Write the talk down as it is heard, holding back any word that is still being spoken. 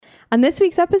On this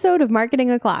week's episode of Marketing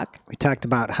O'Clock, We talked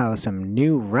about how some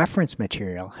new reference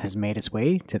material has made its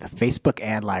way to the Facebook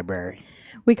ad library.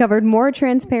 we covered more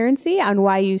transparency on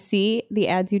why you see the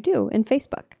ads you do in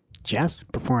Facebook. Jess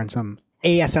performing some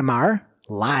ASMR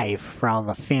live for all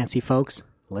the fancy folks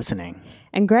listening.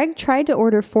 And Greg tried to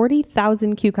order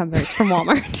 40,000 cucumbers from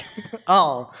Walmart.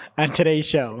 All on today's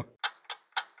show.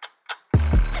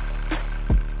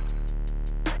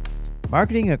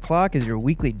 Marketing O'Clock is your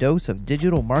weekly dose of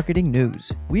digital marketing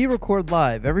news. We record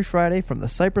live every Friday from the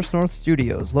Cypress North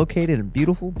Studios located in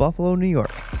beautiful Buffalo, New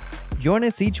York. Join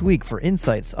us each week for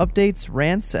insights, updates,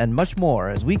 rants, and much more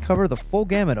as we cover the full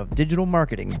gamut of digital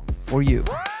marketing for you.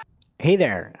 Hey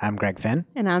there, I'm Greg Finn,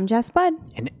 And I'm Jess Budd.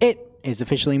 and it is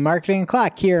officially Marketing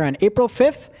O'Clock here on April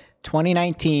 5th,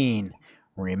 2019.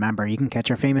 Remember, you can catch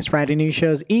our famous Friday news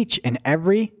shows each and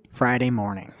every Friday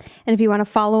morning. And if you want to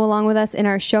follow along with us in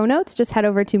our show notes, just head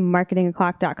over to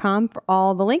marketingoclock.com for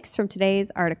all the links from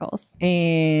today's articles.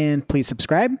 And please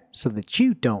subscribe so that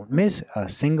you don't miss a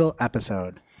single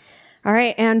episode. All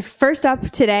right, and first up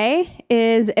today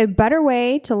is a better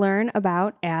way to learn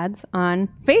about ads on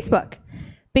Facebook.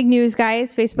 Big news,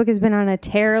 guys. Facebook has been on a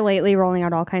tear lately, rolling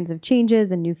out all kinds of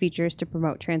changes and new features to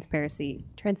promote transparency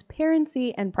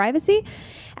and privacy.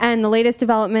 And the latest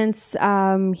developments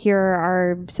here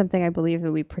are something I believe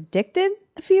that we predicted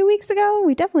a few weeks ago.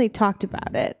 We definitely talked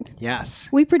about it. Yes.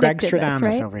 We predicted Greg this,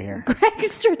 Stradamus right? over here. Greg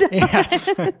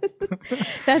Stradamus.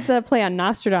 Yes. That's a play on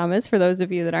Nostradamus for those of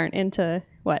you that aren't into,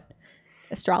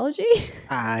 astrology?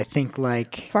 I think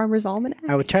Farmer's Almanac?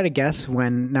 I would try to guess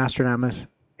when Nostradamus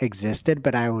existed,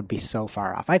 but I would be so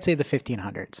far off. I'd say the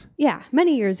 1500s. Yeah,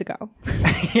 many years ago.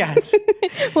 Yes.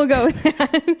 We'll go with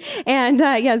that. And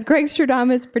yes, Greg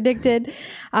Stradamus predicted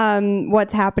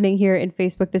what's happening here in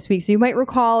Facebook this week. So you might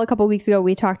recall a couple weeks ago,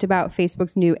 we talked about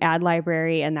Facebook's new ad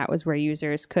library, and that was where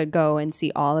users could go and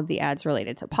see all of the ads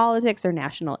related to politics or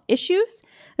national issues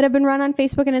that have been run on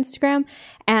Facebook and Instagram.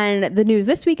 And the news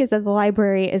this week is that the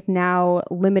library is now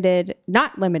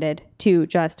not limited to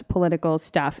just political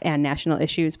stuff and national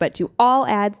issues, but to all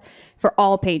ads for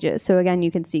all pages. So again,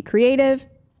 you can see creative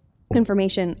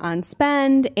information on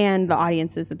spend and the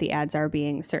audiences that the ads are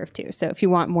being served to. So if you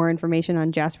want more information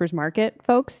on Jasper's Market,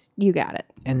 folks, you got it.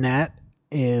 And that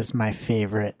is my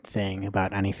favorite thing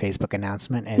about any Facebook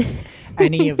announcement. As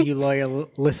any of you loyal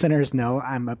listeners know,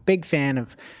 I'm a big fan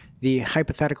of the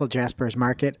hypothetical Jasper's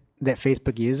Market that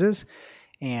Facebook uses.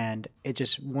 And it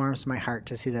just warms my heart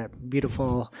to see that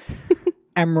beautiful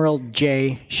Emerald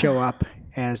J show up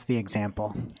as the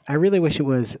example. I really wish it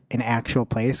was an actual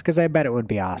place because I bet it would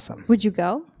be awesome. Would you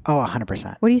go? Oh,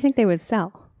 100%. What do you think they would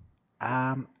sell?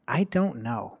 I don't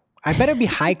know. I bet it'd be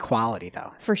high quality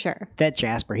though. For sure. That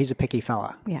Jasper, he's a picky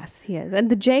fella. Yes, he is.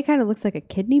 And the J kind of looks like a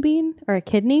kidney bean or a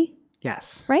kidney,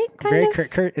 Yes. right? Kind Very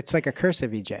of. it's like a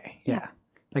cursive EJ. Yeah.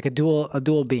 Like a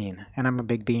dual bean. And I'm a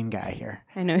big bean guy here.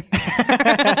 I know.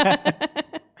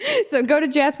 So go to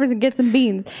Jasper's and get some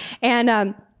beans.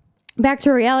 And back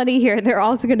to reality here, they're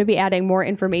also going to be adding more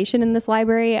information in this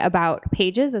library about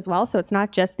pages as well. So it's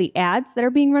not just the ads that are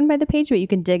being run by the page, but you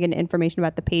can dig into information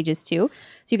about the pages too.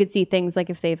 So you could see things like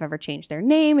if they've ever changed their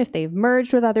name, if they've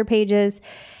merged with other pages,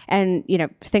 and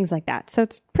things like that. So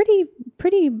it's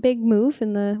pretty big move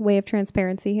in the way of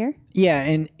transparency here. Yeah.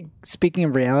 And speaking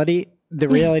of reality, the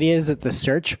reality is that the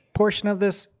search portion of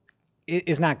this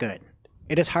is not good.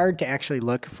 It is hard to actually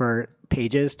look for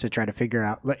pages to try to figure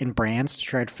out, in brands, to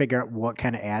try to figure out what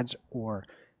kind of ads or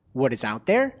what is out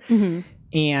there. Mm-hmm.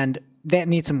 And that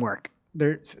needs some work.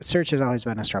 Search has always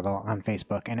been a struggle on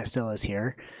Facebook, and it still is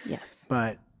here. Yes.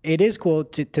 But it is cool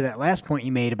to that last point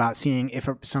you made about seeing if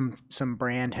some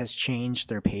brand has changed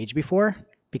their page before,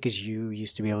 because you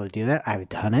used to be able to do that. I've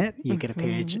done it. You get a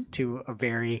page to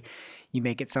you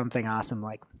make it something awesome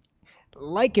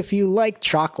like if you like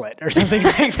chocolate or something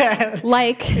like that.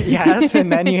 Yes,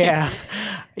 and then you have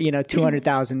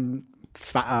 200,000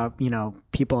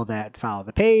 people that follow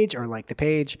the page or like the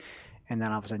page, and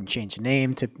then all of a sudden change the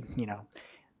name to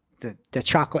the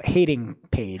chocolate hating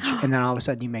page, and then all of a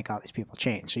sudden you make all these people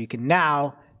change. So you can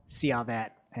now see all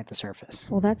that at the surface.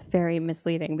 Well, that's very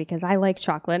misleading because I like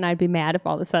chocolate and I'd be mad if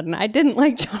all of a sudden I didn't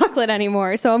like chocolate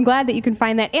anymore. So I'm glad that you can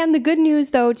find that. And the good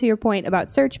news, though, to your point about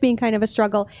search being kind of a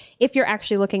struggle, if you're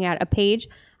actually looking at a page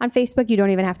on Facebook, you don't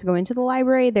even have to go into the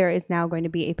library. There is now going to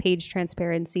be a page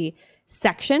transparency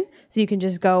section. So you can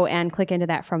just go and click into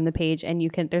that from the page, and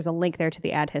there's a link there to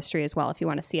the ad history as well if you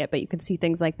want to see it, but you can see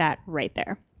things like that right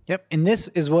there. Yep. And this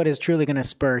is what is truly going to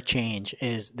spur change,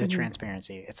 is the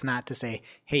transparency. It's not to say,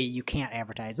 hey, you can't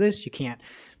advertise this. You can't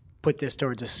put this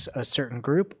towards a certain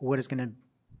group. What is going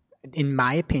to, in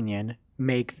my opinion,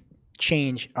 make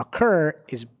change occur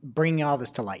is bringing all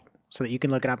this to light so that you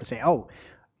can look it up and say, oh,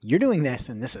 you're doing this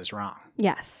and this is wrong.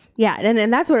 Yes. Yeah.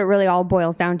 And that's what it really all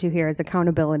boils down to here is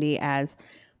accountability as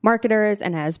marketers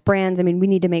and as brands. I mean, we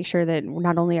need to make sure that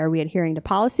not only are we adhering to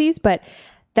policies, but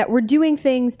that we're doing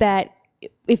things that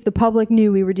if the public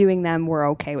knew we were doing them, we're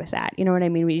okay with that. You know what I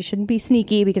mean? We shouldn't be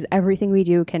sneaky because everything we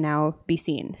do can now be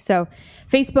seen. So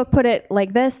Facebook put it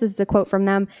like this. This is a quote from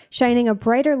them. Shining a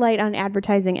brighter light on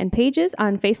advertising and pages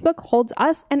on Facebook holds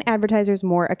us and advertisers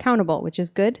more accountable, which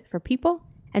is good for people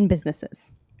and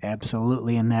businesses.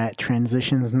 Absolutely. And that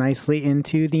transitions nicely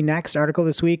into the next article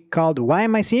this week called Why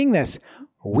Am I Seeing This?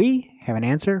 We have an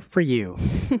answer for you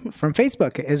from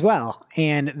Facebook as well.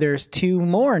 And there's 2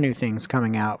 more new things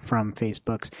coming out from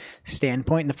Facebook's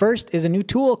standpoint. And the first is a new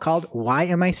tool called Why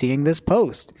Am I Seeing This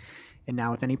Post? And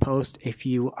now with any post, if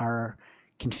you are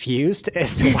confused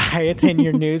as to why it's in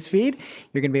your news feed,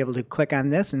 you're going to be able to click on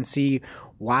this and see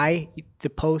why the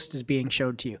post is being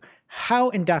showed to you. How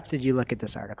in depth did you look at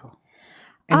this article?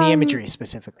 And the imagery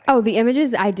specifically. Oh, the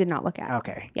images I did not look at.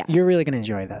 Okay. Yes. You're really going to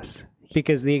enjoy this.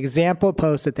 Because the example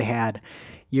post that they had,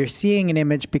 you're seeing an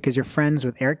image because you're friends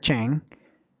with Eric Chang,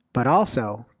 but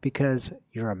also because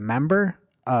you're a member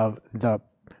of the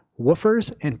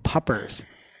Woofers and Puppers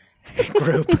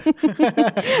group.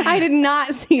 I did not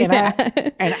see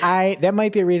that. That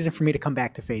might be a reason for me to come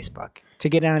back to Facebook, to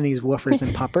get on these Woofers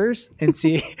and Puppers and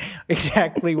see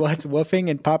exactly what's woofing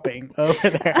and pupping over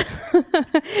there.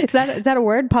 Is that a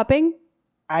word? Pupping?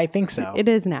 I think so. It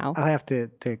is now. I'll have to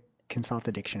consult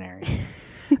the dictionary.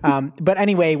 But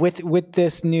anyway, with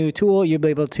this new tool, you'll be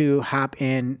able to hop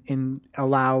in and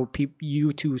allow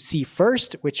you to see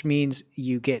first, which means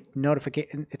you get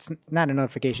notification. It's not a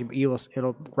notification, but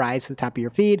it'll rise to the top of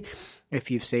your feed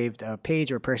if you've saved a page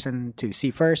or a person to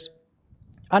see first.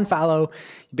 Unfollow,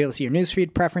 you'll be able to see your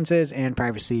newsfeed preferences and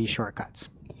privacy shortcuts.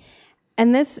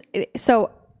 And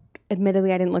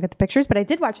admittedly, I didn't look at the pictures, but I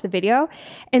did watch the video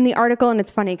in the article. And it's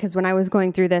funny because when I was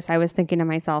going through this, I was thinking to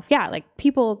myself, yeah, like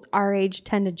people our age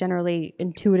tend to generally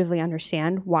intuitively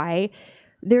understand why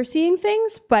they're seeing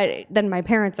things. But then my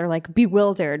parents are like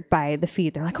bewildered by the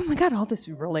feed. They're like, oh my God, all this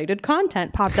related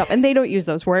content popped up. And they don't use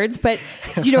those words, but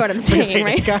you know what I'm saying,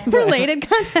 right? Related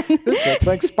content. This looks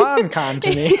like SpawnCon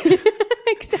to me.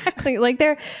 Exactly. Like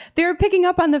they're picking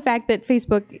up on the fact that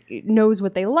Facebook knows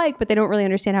what they like, but they don't really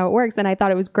understand how it works. And I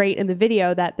thought it was great in the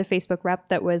video that the Facebook rep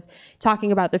that was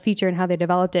talking about the feature and how they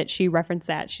developed it, she referenced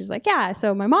that. She's like, yeah,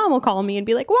 so my mom will call me and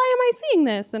be like, why am I seeing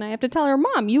this? And I have to tell her,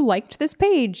 Mom, you liked this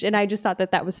page. And I just thought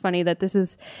that was funny that this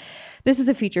is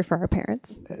a feature for our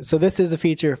parents. So this is a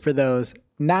feature for those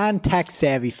non-tech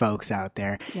savvy folks out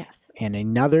there. Yes. And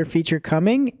another feature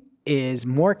coming is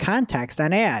more context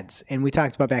on ads. And we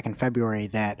talked about back in February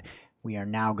that we are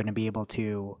now going to be able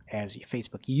to, as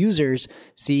Facebook users,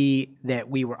 see that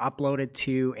we were uploaded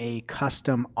to a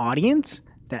custom audience,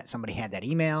 that somebody had that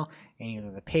email in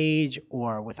either the page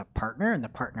or with a partner, and the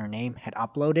partner name had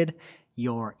uploaded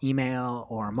your email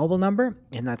or mobile number,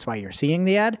 and that's why you're seeing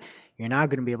the ad. You're now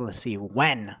going to be able to see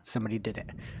when somebody did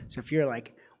it. So if you're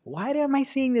like, why am I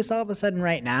seeing this all of a sudden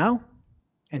right now?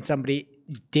 And somebody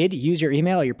did use your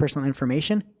email or your personal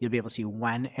information, you'll be able to see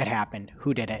when it happened,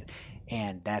 who did it,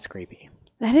 and that's creepy.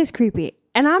 That is creepy.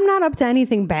 And I'm not up to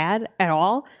anything bad at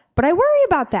all, but I worry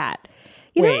about that.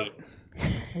 Wait,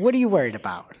 what are you worried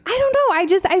about? I don't know.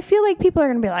 I feel like people are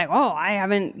going to be like, oh, I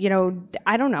haven't,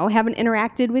 haven't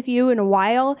interacted with you in a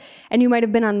while. And you might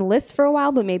have been on the list for a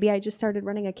while, but maybe I just started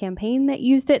running a campaign that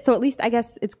used it. So at least I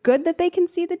guess it's good that they can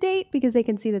see the date because they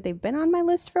can see that they've been on my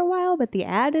list for a while, but the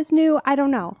ad is new. I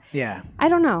don't know. Yeah. I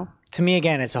don't know. To me,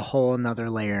 again, it's a whole nother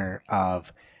layer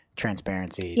of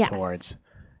transparency towards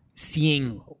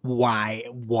seeing why,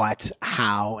 what,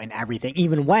 how, and everything,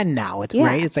 even when now. It's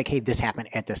right. It's like, hey, this happened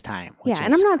at this time.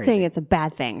 And I'm not saying it's a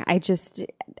bad thing.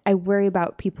 I worry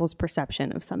about people's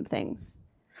perception of some things.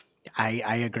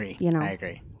 I agree. I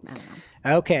agree. I don't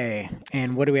know. Okay.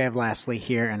 And what do we have lastly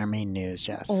here in our main news,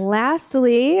 Jess?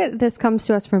 Lastly, this comes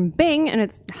to us from Bing, and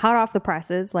it's hot off the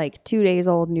presses, like 2 days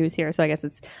old news here. So I guess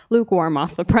it's lukewarm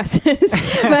off the presses.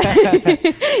 But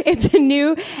it's a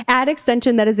new ad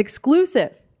extension that is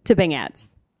exclusive to Bing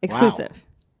ads. Exclusive.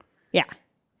 Wow. Yeah.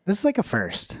 This is like a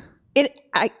first.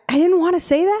 I didn't want to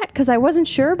say that because I wasn't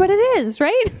sure, but it is,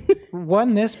 right?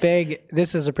 One this big,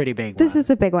 this is a pretty big one. This is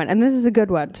a big one, and this is a good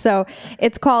one. So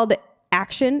it's called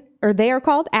they are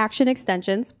called Action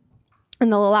Extensions,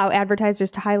 and they'll allow advertisers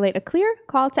to highlight a clear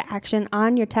call to action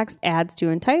on your text ads to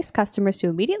entice customers to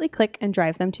immediately click and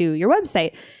drive them to your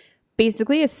website.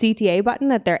 Basically a CTA button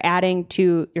that they're adding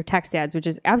to your text ads, which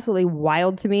is absolutely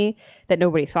wild to me that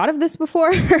nobody thought of this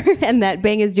before and that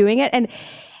Bing is doing it. And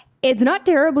It's not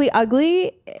terribly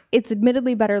ugly. It's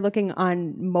admittedly better looking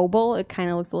on mobile. It kind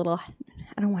of looks a little,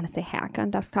 I don't want to say hack on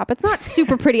desktop. It's not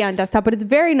super pretty on desktop, but it's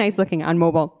very nice looking on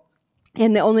mobile.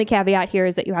 And the only caveat here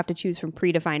is that you have to choose from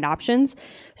predefined options.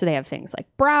 So they have things like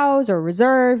browse or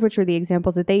reserve, which were the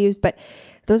examples that they used, but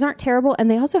those aren't terrible. And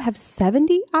they also have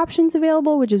 70 options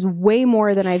available, which is way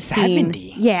more than I've 70?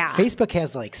 seen. Yeah. Facebook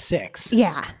has like 6.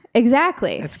 Yeah,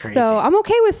 exactly. That's crazy. So I'm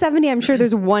okay with 70. I'm sure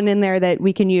there's one in there that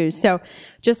we can use. So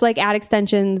just like ad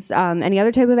extensions, any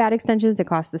other type of ad extensions, it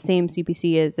costs the same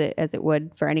CPC as it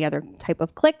would for any other type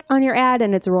of click on your ad,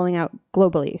 and it's rolling out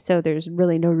globally. So there's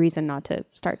really no reason not to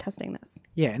start testing this.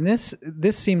 Yeah, and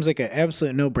this seems like an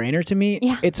absolute no-brainer to me.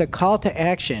 Yeah. It's a call to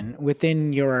action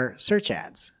within your search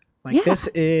ads. Like this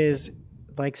is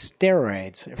like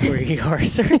steroids for your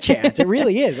search ads. It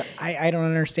really is. I don't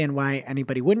understand why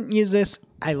anybody wouldn't use this.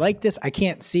 I like this. I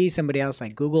can't see somebody else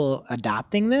like Google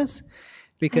adopting this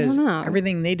because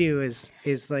everything they do is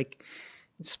like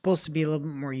it's supposed to be a little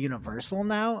bit more universal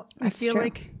now. I feel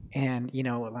like, and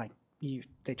like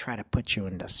they try to put you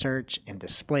into search and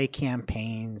display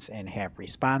campaigns and have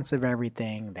responsive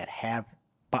everything that have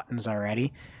buttons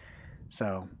already.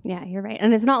 So yeah, you're right.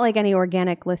 And it's not like any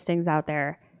organic listings out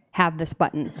there have this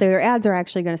button. So your ads are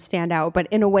actually going to stand out, but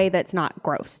in a way that's not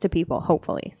gross to people,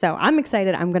 hopefully. So I'm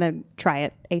excited. I'm going to try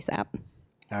it ASAP.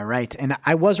 All right. And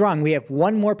I was wrong. We have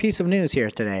one more piece of news here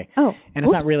today. Oh, and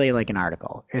it's not really like an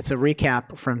article. It's a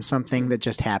recap from something that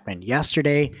just happened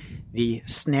yesterday, the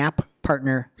Snap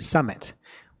Partner Summit,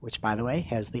 which, by the way,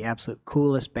 has the absolute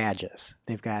coolest badges.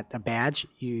 They've got a badge.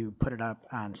 You put it up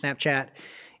on Snapchat,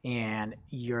 and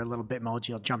your little Bitmoji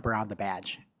will jump around the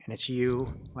badge. And it's you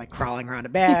like crawling around a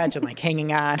badge and like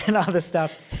hanging on and all this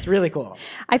stuff. It's really cool.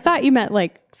 I thought you meant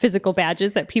like physical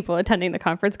badges that people attending the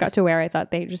conference got to wear. I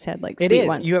thought they just had like sweet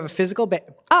ones. You have a physical badge.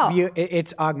 Oh.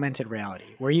 It's augmented reality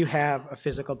where you have a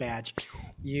physical badge.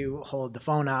 You hold the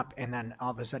phone up and then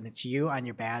all of a sudden it's you on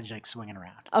your badge like swinging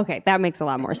around. Okay, that makes a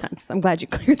lot more sense. I'm glad you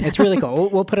cleared that It's really cool.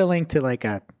 We'll put a link to like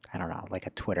a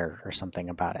Twitter or something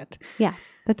about it. Yeah.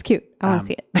 That's cute. I want to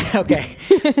see it. Okay.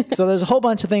 So there's a whole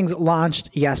bunch of things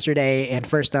launched yesterday. And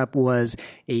first up was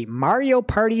a Mario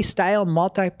Party style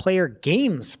multiplayer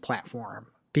games platform.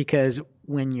 Because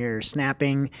when you're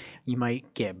snapping, you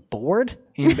might get bored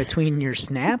in between your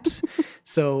snaps.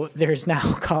 So there's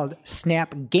now called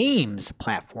Snap Games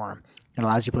platform. It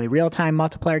allows you to play real-time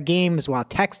multiplayer games while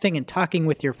texting and talking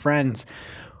with your friends.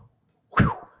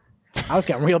 Whew. I was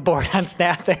getting real bored on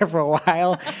Snap there for a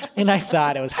while, and I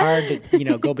thought it was hard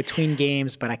to, go between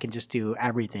games, but I can just do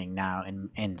everything now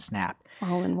in Snap.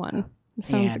 All in one.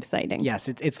 Sounds exciting. Yes,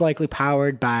 it's likely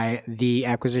powered by the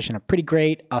acquisition of Pretty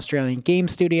Great Australian game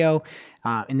studio,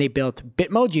 and they built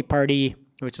Bitmoji Party,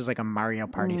 which is like a Mario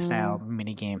Party style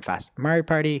mini game fest. Mario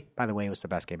Party, by the way, was the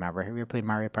best game ever. Have you ever played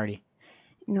Mario Party?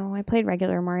 No, I played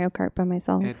regular Mario Kart by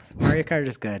myself. Mario Kart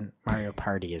is good. Mario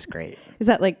Party is great. Is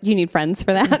that like, do you need friends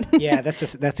for that? Yeah, that's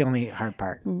the only hard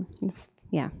part.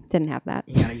 Didn't have that.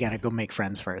 You gotta go make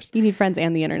friends first. You need friends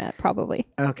and the internet, probably.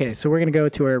 Okay, so we're gonna go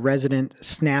to our resident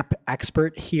Snap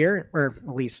expert here, or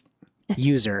at least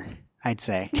user, I'd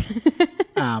say.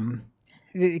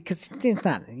 Because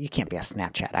you can't be a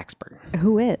Snapchat expert.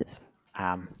 Who is?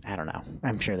 I don't know.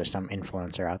 I'm sure there's some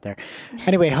influencer out there.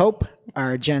 Anyway, Hope,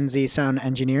 our Gen Z sound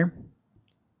engineer,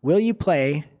 will you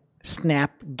play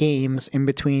Snap games in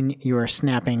between your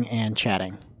snapping and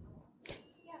chatting?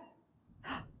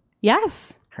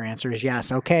 Yes. Her answer is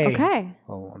yes. Okay. Okay.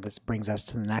 Well, this brings us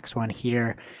to the next one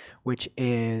here, which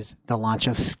is the launch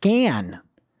of Scan.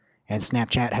 And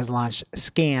Snapchat has launched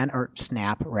Scan, or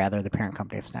Snap, rather, the parent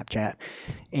company of Snapchat.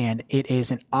 And it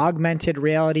is an augmented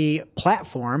reality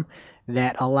platform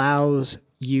that allows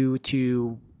you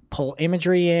to pull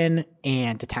imagery in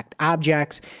and detect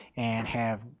objects and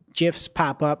have GIFs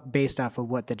pop up based off of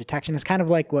what the detection is, kind of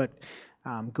like what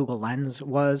Google Lens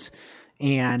was.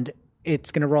 And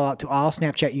it's going to roll out to all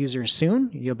Snapchat users soon.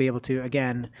 You'll be able to,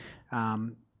 again,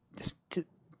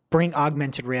 bring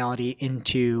augmented reality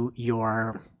into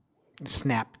your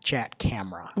Snapchat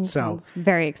camera. So it's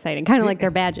very exciting. Kind of like their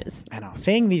badges. I know.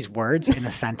 Saying these words in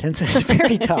a sentence is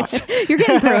very tough. You're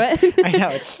getting through it. I know.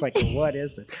 It's just like, what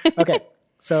is it? Okay.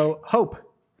 So, Hope,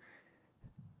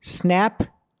 Snap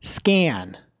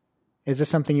Scan. Is this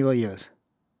something you will use?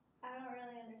 I don't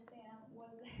really understand what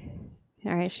it is.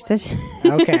 All right. She says.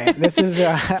 Okay. This is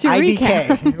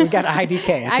IDK. We got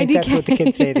IDK. I think that's what the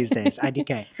kids say these days.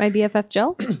 IDK. My BFF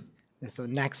Jill. So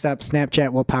next up,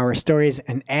 Snapchat will power stories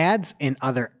and ads in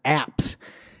other apps.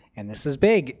 And this is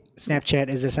big. Snapchat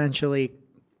is essentially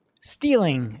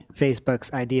stealing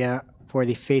Facebook's idea for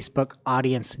the Facebook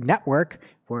Audience Network,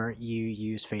 where you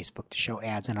use Facebook to show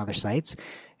ads on other sites.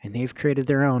 and they've created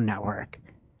their own network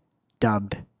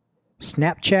dubbed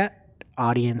Snapchat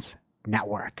Audience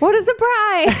Network. What a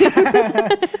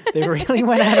surprise! They really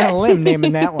went out on a limb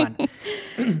naming that one.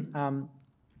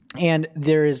 And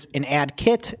there's an ad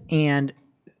kit and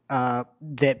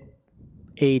that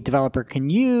a developer can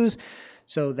use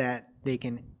so that they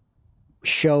can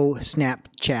show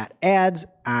Snapchat ads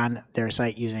on their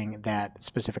site using that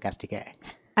specific SDK.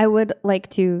 I would like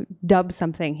to dub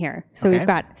something here. So Okay. we've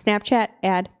got Snapchat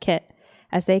Ad Kit,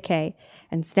 SAK,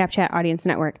 and Snapchat Audience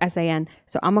Network, SAN.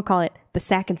 So I'm going to call it the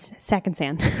Sack and San. Sack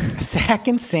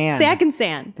and Sand. Sack and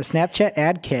San. The Snapchat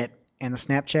Ad Kit and the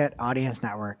Snapchat Audience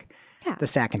Network. Yeah. The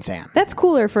Sack and Sand. That's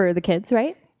cooler for the kids,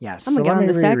 right? Yes. I'm gonna get let on me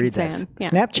the Sack reread and this. Sand. Yeah.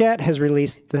 Snapchat has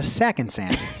released the Sack and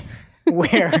Sand,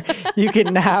 where you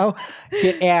can now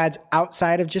get ads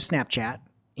outside of just Snapchat,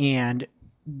 and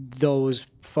those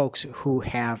folks who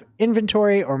have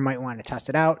inventory or might want to test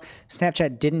it out.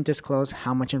 Snapchat didn't disclose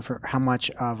how much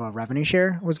of a revenue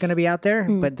share was going to be out there,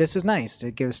 but this is nice.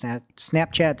 It gives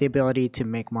Snapchat the ability to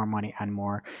make more money on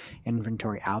more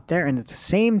inventory out there, and at the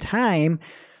same time,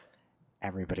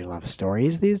 everybody loves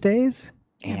stories these days.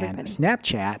 And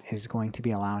Snapchat is going to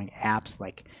be allowing apps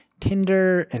like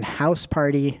Tinder and House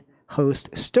Party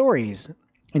host stories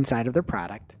inside of their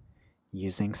product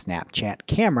using Snapchat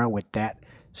Camera with that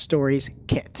Stories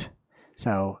kit.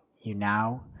 So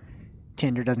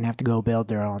Tinder doesn't have to go build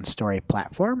their own story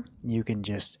platform. You can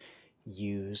just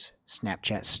use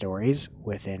Snapchat Stories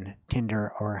within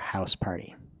Tinder or House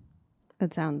Party.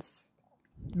 That sounds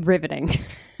riveting.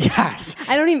 Yes.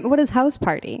 What is House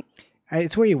Party?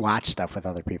 It's where you watch stuff with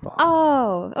other people.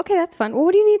 Oh, okay, that's fun. Well,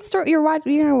 what do you need? You're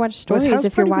going to watch stories Was House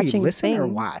if you're Party where watching you listen things. or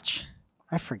watch?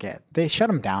 I forget. They shut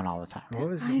them down all the time.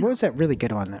 What was that really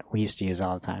good one that we used to use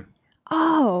all the time?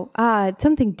 Oh,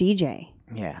 something DJ.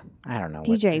 Yeah, I don't know.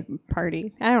 DJ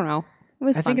party. I don't know. It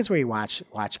was I fun. think it's where you watch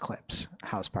clips,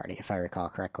 House Party, if I recall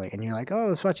correctly, and you're like, oh,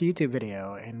 let's watch a YouTube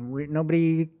video, and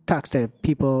nobody talks to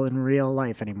people in real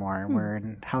life anymore, and we're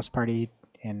in House Party,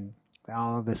 and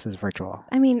all of this is virtual.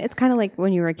 I mean, it's kind of like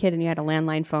when you were a kid and you had a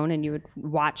landline phone and you would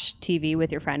watch TV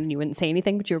with your friend and you wouldn't say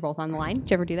anything, but you were both on the line.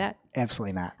 Did you ever do that?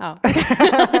 Absolutely not. Oh,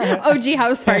 OG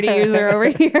House Party user over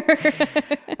here.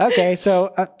 Okay,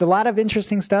 so a lot of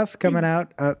interesting stuff coming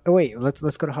out. Wait, let's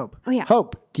go to Hope. Oh, yeah.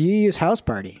 Hope, do you use House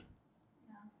Party?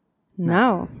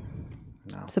 No.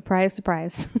 Surprise,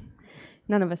 surprise.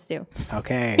 None of us do.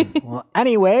 Okay. Well,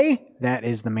 anyway, that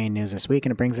is the main news this week,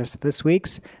 and it brings us to this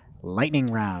week's lightning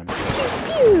round.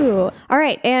 Pew. All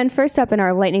right. And first up in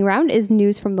our lightning round is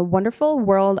news from the wonderful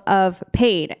world of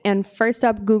paid. And first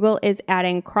up, Google is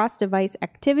adding cross-device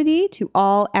activity to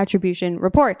all attribution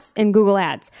reports in Google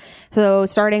Ads. So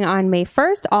starting on May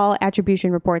 1st, all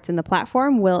attribution reports in the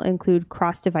platform will include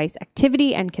cross-device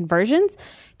activity and conversions,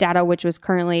 data which is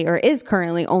currently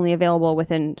only available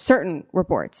within certain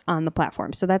reports on the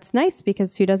platform. So that's nice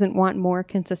because who doesn't want more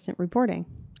consistent reporting?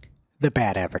 The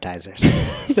bad advertisers.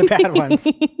 The bad ones.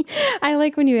 I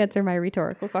like when you answer my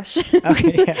rhetorical question.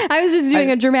 Okay, yeah. I was just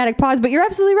doing a dramatic pause, but you're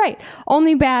absolutely right.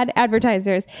 Only bad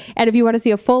advertisers. And if you want to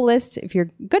see a full list, if you're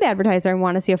a good advertiser and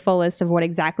want to see a full list of what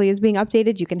exactly is being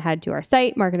updated, you can head to our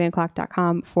site,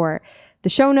 marketingtheclock.com, for the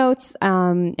show notes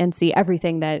and see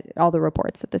everything all the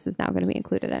reports that this is now going to be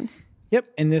included in. Yep,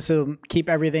 and this will keep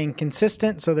everything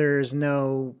consistent, so there's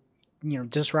no,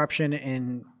 disruption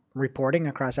in reporting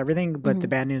across everything. But the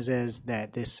bad news is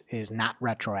that this is not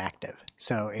retroactive.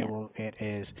 So it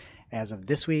is as of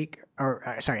this week,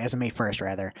 as of May 1st,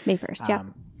 rather. May 1st, yeah.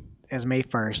 As May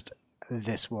 1st,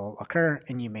 this will occur,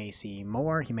 and you may see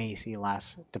more, you may see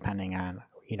less, depending on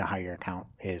how your account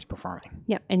is performing.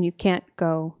 Yep, and you can't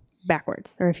go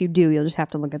backwards. Or if you do, you'll just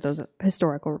have to look at those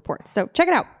historical reports. So check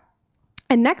it out.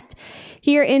 And next,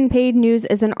 here in paid news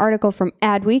is an article from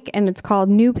Adweek, and it's called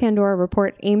New Pandora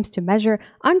Report Aims to Measure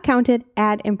Uncounted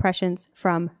Ad Impressions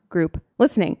from Group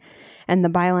Listening. And the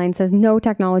byline says no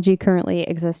technology currently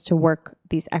exists to work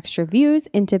these extra views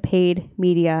into paid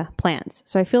media plans.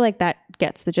 So I feel like that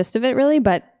gets the gist of it, really,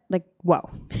 but whoa.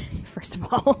 First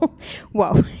of all,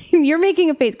 whoa. You're making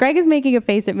a face. Greg is making a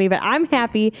face at me, but I'm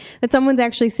happy that someone's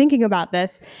actually thinking about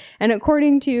this. And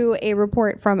according to a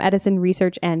report from Edison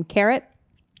Research and Carrot,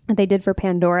 that they did for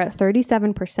Pandora,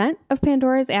 37% of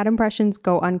Pandora's ad impressions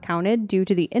go uncounted due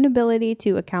to the inability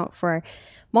to account for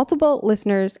multiple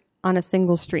listeners on a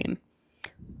single stream,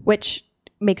 which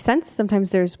makes sense. Sometimes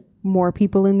there's more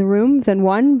people in the room than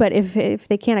one, but if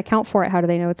they can't account for it, how do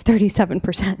they know it's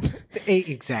 37%?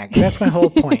 Exactly. That's my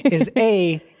whole point, is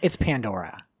it's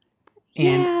Pandora.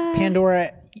 And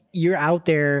Pandora, you're out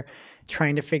there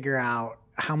trying to figure out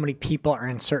how many people are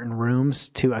in certain rooms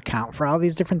to account for all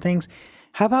these different things.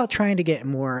 How about trying to get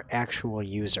more actual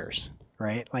users,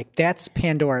 right? Like that's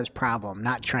Pandora's problem,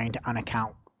 not trying to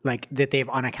unaccount, like that they have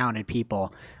unaccounted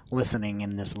people listening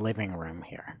in this living room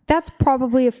here. That's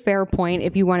probably a fair point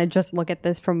if you want to just look at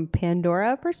this from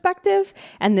Pandora perspective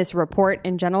and this report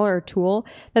in general or tool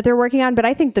that they're working on. But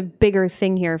I think the bigger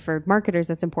thing here for marketers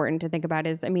that's important to think about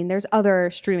is, I mean, there's other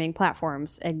streaming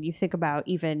platforms, and you think about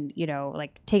even, you know,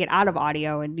 like take it out of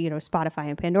audio and, you know, Spotify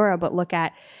and Pandora, but look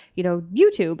at, you know,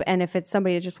 YouTube. And if it's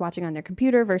somebody that's just watching on their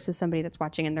computer versus somebody that's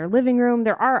watching in their living room,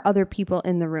 there are other people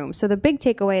in the room. So the big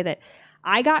takeaway that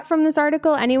I got from this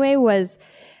article anyway was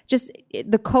just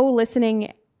the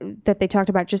co-listening that they talked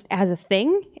about just as a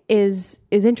thing is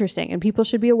interesting, and people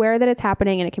should be aware that it's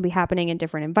happening, and it can be happening in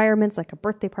different environments like a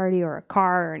birthday party or a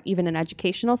car or even an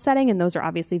educational setting, and those are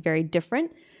obviously very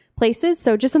different places.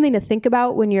 So just something to think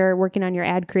about when you're working on your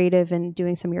ad creative and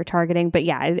doing some of your targeting. But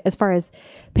yeah, as far as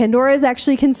Pandora is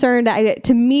actually concerned,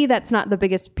 to me that's not the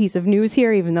biggest piece of news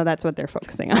here, even though that's what they're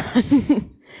focusing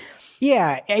on.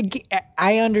 Yeah,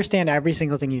 I understand every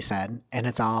single thing you said, and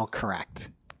it's all correct.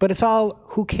 But it's all,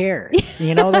 who cares?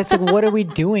 You know, that's like, what are we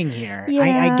doing here? Yeah.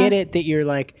 I get it that you're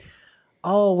like,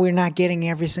 oh, we're not getting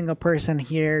every single person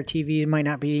here. TV might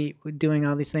not be doing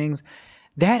all these things.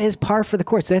 That is par for the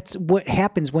course. That's what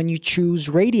happens when you choose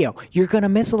radio. You're going to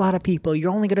miss a lot of people.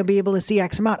 You're only going to be able to see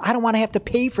X amount. I don't want to have to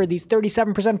pay for these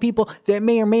 37% of people that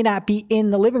may or may not be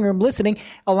in the living room listening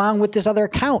along with this other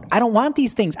account. I don't want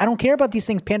these things. I don't care about these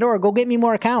things. Pandora, go get me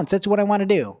more accounts. That's what I want to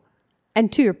do. And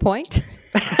to your point,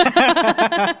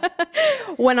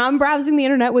 when I'm browsing the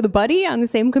internet with a buddy on the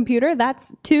same computer,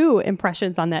 that's 2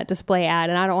 impressions on that display ad,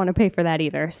 and I don't want to pay for that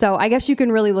either. So I guess you can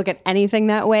really look at anything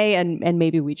that way, and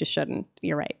maybe we just shouldn't.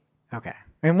 You're right. Okay.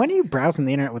 And when are you browsing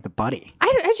the internet with a buddy?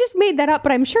 I just made that up,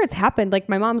 but I'm sure it's happened. Like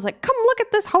my mom's like, come look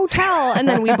at this hotel. And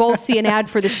then we both see an ad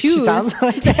for the shoes. She sounds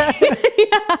like that.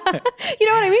 Yeah. You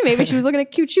know what I mean? Maybe she was looking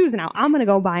at cute shoes and now I'm going to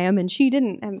go buy them and she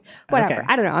didn't. And whatever. Okay.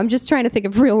 I don't know. I'm just trying to think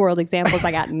of real world examples.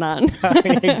 I got none.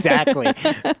 Exactly.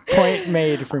 Point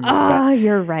made for me. Oh,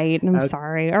 you're right. I'm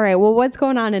sorry. All right. Well, what's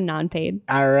going on in non-paid?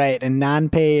 All right. And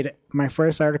non-paid, my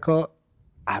first article,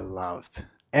 I loved.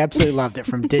 Absolutely loved it.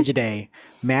 From Digiday.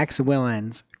 Max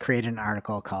Willens created an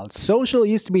article called Social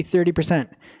Used to be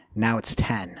 30%. Now it's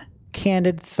 10.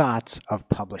 Candid Thoughts of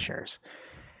Publishers.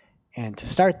 And to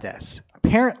start this,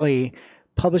 apparently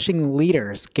publishing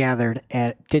leaders gathered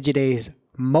at Digiday's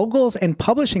Moguls and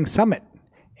Publishing Summit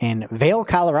in Vail,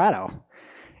 Colorado.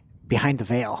 Behind the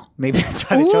veil. Maybe that's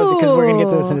why they chose it, because we're going to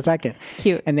get to this in a second.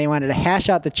 Cute. And they wanted to hash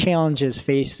out the challenges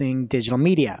facing digital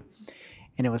media.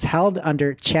 And it was held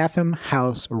under Chatham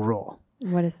House Rule.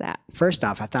 What is that? First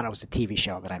off, I thought it was a TV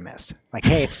show that I missed. Like,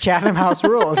 hey, it's Chatham House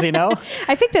Rules, you know?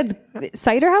 I think that's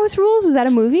Cider House Rules. Was that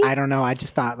a movie? I don't know. I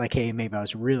just thought, like, hey, maybe I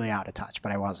was really out of touch,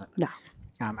 but I wasn't. No.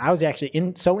 I was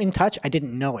actually so in touch, I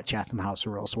didn't know what Chatham House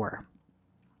Rules were.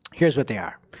 Here's what they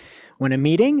are. When a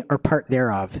meeting or part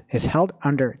thereof is held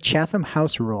under Chatham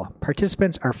House Rule,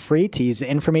 participants are free to use the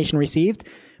information received,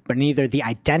 but neither the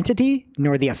identity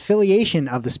nor the affiliation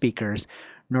of the speakers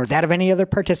nor that of any other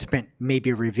participant may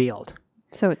be revealed.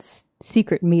 So it's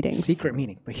secret meetings. Secret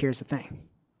meeting. But here's the thing.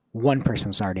 One person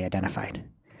was already identified.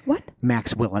 What?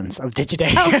 Max Willens of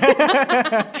Digiday.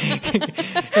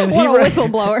 What a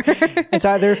whistleblower. And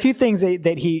so there are a few things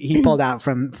that he pulled out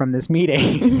from this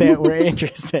meeting that were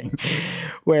interesting,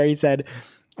 where he said,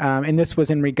 and this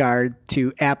was in regard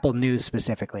to Apple News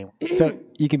specifically. So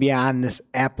you could be on this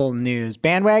Apple News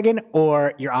bandwagon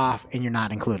or you're off and you're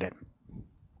not included.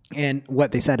 And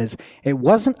what they said is, it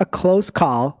wasn't a close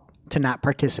call to not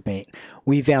participate.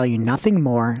 We value nothing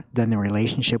more than the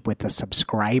relationship with the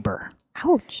subscriber.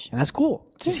 Ouch. And that's cool.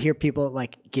 Just hear people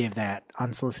like give that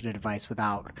unsolicited advice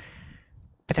without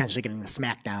potentially getting the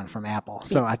smackdown from Apple.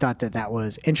 So I thought that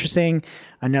was interesting.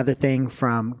 Another thing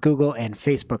from Google and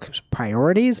Facebook's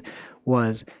priorities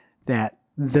was that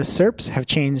the SERPs have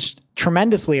changed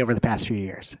tremendously over the past few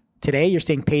years. Today, you're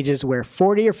seeing pages where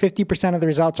 40 or 50% of the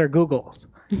results are Google's.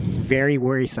 It's very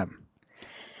worrisome.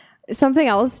 Something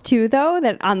else too, though,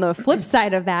 that on the flip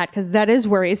side of that, because that is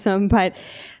worrisome, but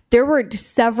there were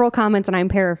several comments, and I'm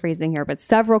paraphrasing here, but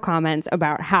several comments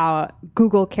about how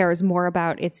Google cares more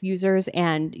about its users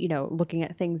and, you know, looking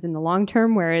at things in the long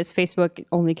term, whereas Facebook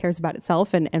only cares about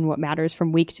itself and what matters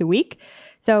from week to week.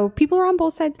 So people are on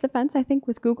both sides of the fence, I think,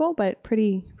 with Google, but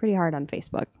pretty hard on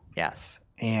Facebook. Yes.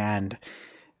 And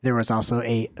there was also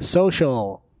a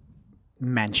social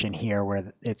mention here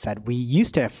where it said, we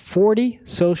used to have 40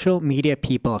 social media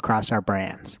people across our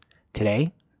brands.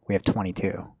 Today, we have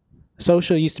 22.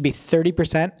 Social used to be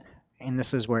 30%, and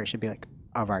this is where it should be like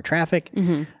of our traffic.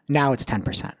 Mm-hmm. Now it's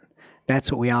 10%. That's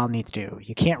what we all need to do.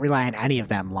 You can't rely on any of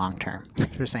them long term.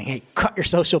 They're saying, hey, cut your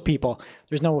social, people.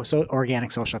 There's no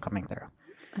organic social coming through.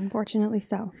 Unfortunately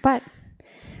so. But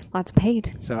lots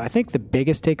paid. So I think the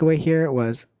biggest takeaway here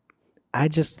was I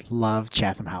just love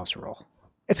Chatham House Rule.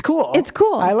 It's cool. It's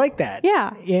cool. I like that.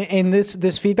 Yeah. In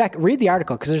this feedback, read the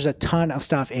article because there's a ton of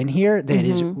stuff in here that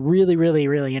is really, really,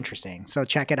 really interesting. So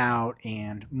check it out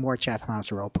and more Chatham House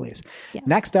Rule, please. Yes.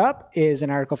 Next up is an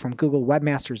article from Google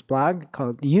Webmaster's blog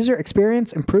called User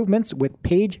Experience Improvements with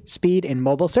Page Speed in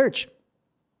Mobile Search.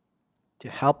 To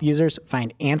help users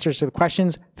find answers to the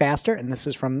questions faster, and this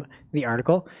is from the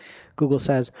article, Google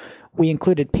says, we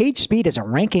included page speed as a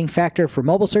ranking factor for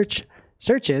mobile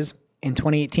searches in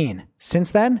 2018. Since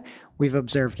then, we've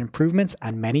observed improvements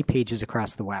on many pages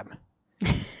across the web.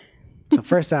 So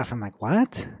first off, I'm like,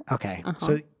 what? Okay.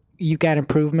 So you got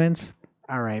improvements.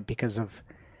 All right. Because of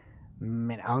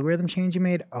an algorithm change you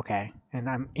made. Okay. And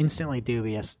I'm instantly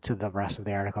dubious to the rest of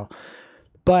the article.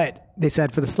 But they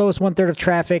said for the slowest 1/3 of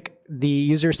traffic, the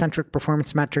user-centric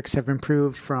performance metrics have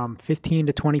improved from 15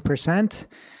 to 20%.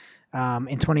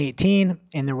 In 2018,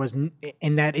 and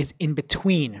that is in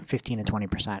between 15 and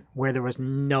 20%, where there was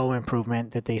no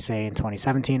improvement that they say in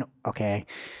 2017. Okay.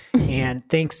 And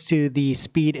thanks to the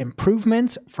speed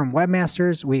improvements from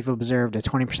webmasters, we've observed a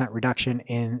 20% reduction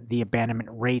in the abandonment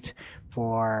rate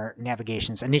for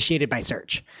navigations initiated by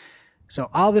search. So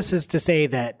all this is to say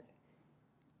that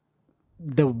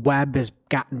the web has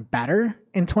gotten better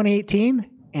in 2018,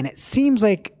 and it seems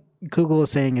like Google is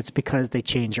saying it's because they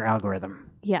changed their algorithm.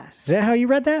 Yes. Is that how you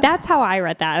read that? That's how I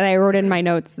read that. And I wrote in my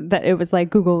notes that it was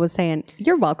like Google was saying,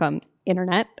 you're welcome,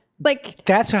 internet. Like,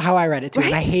 that's how I read it too. Right?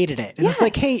 And I hated it. And it's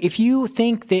like, hey, if you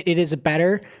think that it is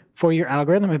better for your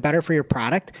algorithm and better for your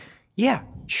product, yeah,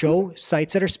 show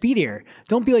sites that are speedier.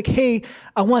 Don't be like, hey,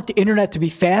 I want the internet to be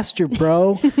faster,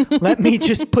 bro. Let me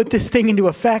just put this thing into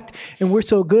effect. And we're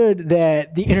so good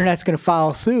that the internet's going to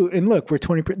follow suit. And look,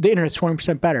 the internet's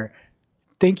 20% better.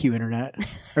 Thank you, internet,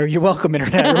 or you're welcome,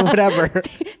 internet, or whatever.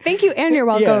 Thank you, and you're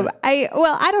welcome. Yeah.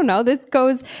 I don't know. This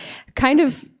goes kind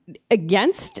of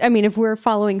against. I mean, if we're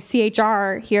following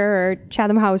CHR here, or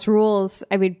Chatham House rules,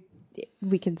 I mean,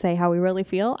 we can say how we really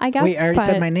feel. I guess. Wait, I already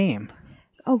said my name.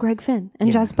 Oh, Greg Finn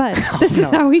and Jess Budd. This is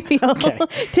how we feel. Okay.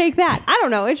 Take that. I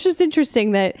don't know. It's just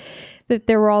interesting that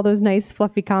there were all those nice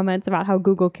fluffy comments about how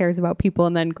Google cares about people,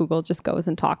 and then Google just goes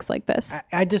and talks like this.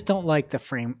 I just don't like the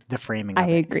framing. I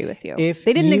agree with you. If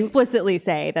they didn't explicitly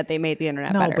say that they made the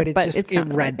internet better, but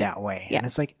it read that way, and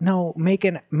it's like, no, make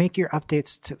your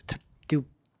updates to do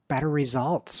better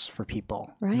results for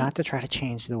people, not to try to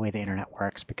change the way the internet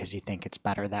works because you think it's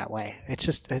better that way. It's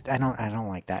just I don't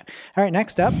like that. All right,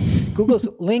 next up, Google's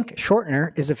link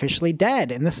shortener is officially dead,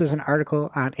 and this is an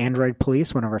article on Android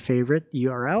Police, one of our favorite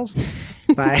URLs,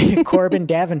 by Corbin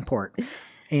Davenport.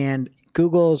 And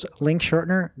Google's link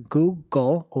shortener,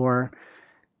 Google or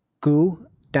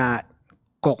goo.gol.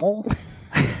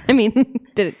 I mean,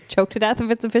 did it choke to death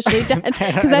if it's officially dead?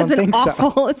 Because that's an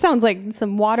awful, so. It sounds like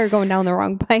some water going down the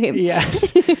wrong pipe.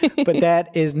 Yes. But that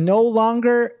is no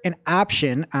longer an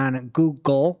option on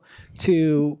Google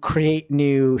to create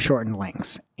new shortened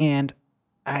links. And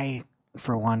I,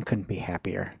 for one, couldn't be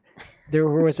happier. There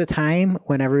was a time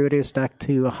when everybody was stuck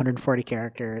to 140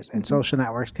 characters and social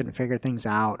networks couldn't figure things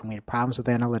out and we had problems with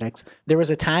analytics. There was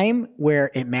a time where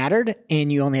it mattered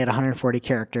and you only had 140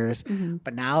 characters,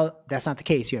 but now that's not the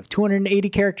case. You have 280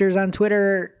 characters on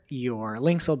Twitter. Your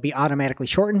links will be automatically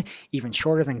shortened, even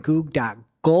shorter than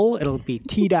goog.gol. It'll be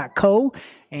t.co.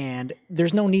 And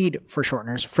there's no need for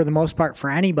shorteners for the most part for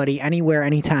anybody, anywhere,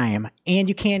 anytime. And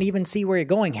you can't even see where you're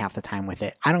going half the time with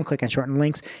it. I don't click on shortened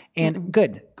links. And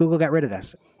good, Google got rid of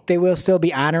this. They will still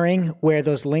be honoring where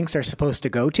those links are supposed to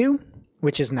go to,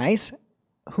 which is nice.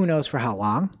 Who knows for how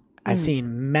long? I've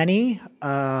seen many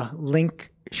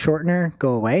link shortener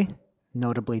go away,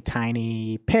 notably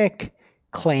TinyPic,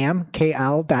 Clam,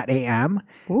 KL.am,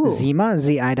 Zima,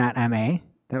 ZI.ma.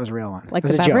 That was a real one. Like it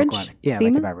was the a beverage? Joke one. Yeah,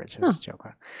 Seaman? like the beverage. It was a joke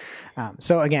one.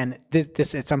 So again,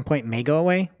 this at some point may go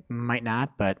away, might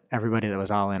not, but everybody that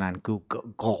was all in on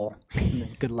Google,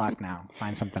 good luck now.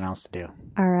 Find something else to do.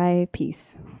 All right,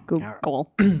 peace.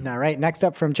 Google. All right, next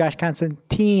up from Josh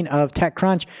Constantine of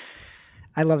TechCrunch.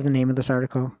 I love the name of this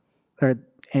article, and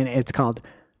it's called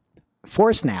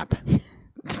For Snap.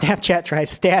 Snapchat tries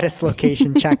status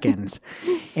location check-ins.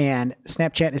 And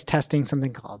Snapchat is testing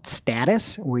something called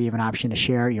Status, where you have an option to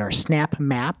share your Snap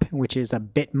Map, which is a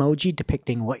Bitmoji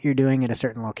depicting what you're doing at a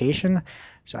certain location.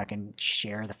 So I can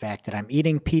share the fact that I'm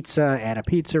eating pizza at a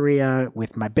pizzeria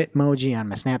with my Bitmoji on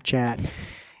my Snapchat.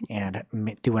 and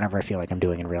do whatever I feel like I'm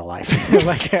doing in real life.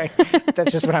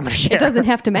 That's just what I'm going to share. It doesn't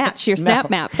have to match your Snap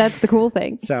Map. That's the cool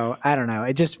thing. So I don't know.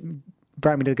 It just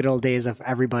brought me to the good old days of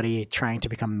everybody trying to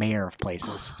become mayor of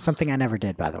places. Something I never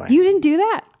did, by the way. You didn't do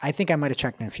that? I think I might have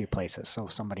checked in a few places, so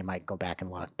somebody might go back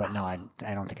and look. But no, I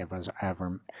don't think I was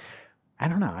ever. I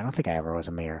don't know. I don't think I ever was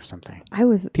a mayor of something. I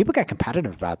was. People got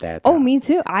competitive about that. Oh, though. me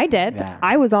too. I did. Yeah.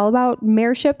 I was all about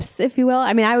mayorships, if you will.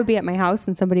 I mean, I would be at my house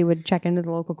and somebody would check into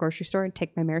the local grocery store and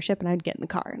take my mayorship, and I'd get in the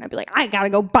car and I'd be like, I gotta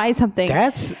go buy something.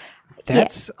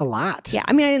 That's a lot. Yeah,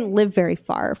 I mean, I didn't live very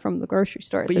far from the grocery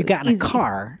store. But so you got in easy. a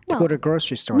car to Well, go to a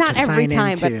grocery store. Not to every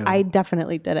sign time, into. but I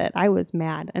definitely did it. I was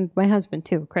mad. And my husband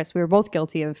too, Chris. We were both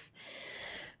guilty of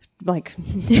like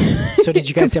So did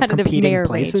you guys have competitive competing mayor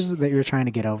places rage. that you were trying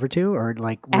to get over to? Or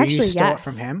like were Actually, you stole yes. it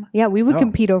from him? Yeah, we would Oh.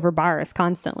 compete over bars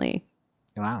constantly.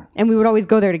 Wow. And we would always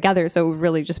go there together, so it would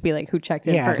really just be like who checked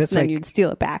in Yeah, first, that's and then like- you'd steal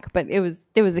it back. But it was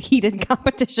a heated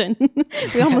competition.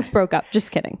 We almost broke up.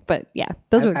 Just kidding. But yeah,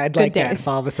 those were I'd good like that days. if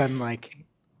all of a sudden like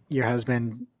your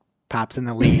husband pops in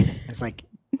the lead. It's like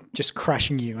just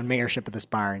crushing you in mayorship of this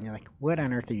bar, and you're like, what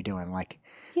on earth are you doing? Like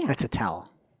Yeah. that's a tell.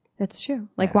 That's true.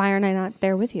 Like, why aren't I not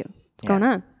there with you? What's going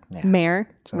on, Yeah. Mayor?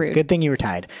 So Rude. it's a good thing you were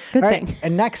tied. Good All right, thing.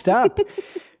 And next up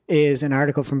is an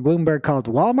article from Bloomberg called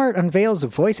Walmart unveils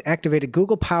voice-activated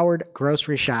Google-powered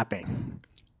grocery shopping.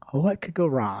 What could go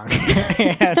wrong?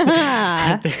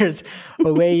 And there's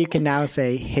a way you can now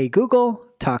say, hey, Google,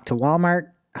 talk to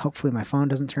Walmart. Hopefully my phone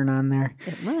doesn't turn on there.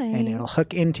 It might. And it'll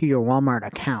hook into your Walmart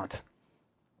account.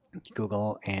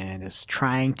 Google and is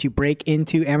trying to break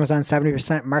into Amazon's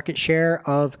 70% market share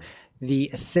of the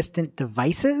assistant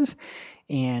devices.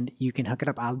 And you can hook it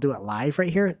up. I'll do it live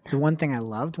right here. The one thing I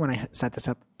loved when I set this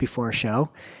up before a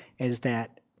show is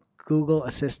that Google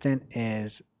Assistant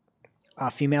is a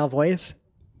female voice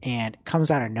and comes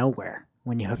out of nowhere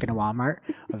when you hook into Walmart.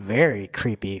 A very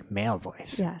creepy male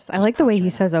voice. Yes, I like the way he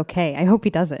says okay. I hope he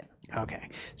does it. Okay.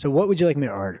 So what would you like me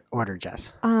to order,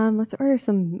 Jess? Let's order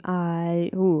some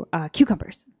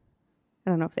cucumbers. I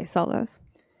don't know if they sell those.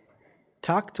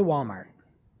 Talk to Walmart.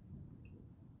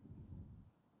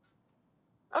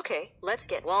 Okay, let's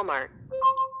get Walmart.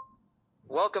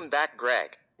 Welcome back,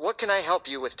 Greg. What can I help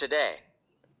you with today?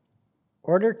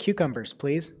 Order cucumbers,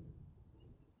 please.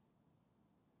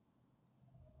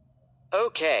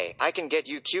 Okay, I can get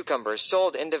you cucumbers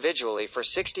sold individually for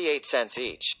 68 cents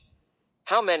each.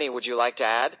 How many would you like to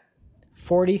add?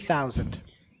 40,000.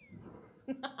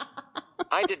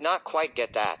 I did not quite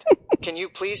get that. Can you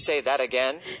please say that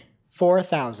again?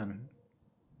 4,000.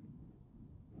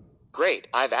 Great,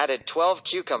 I've added 12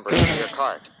 cucumbers to your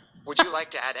cart. Would you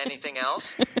like to add anything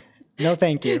else? No,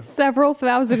 thank you. Several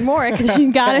thousand more because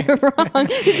you got it wrong.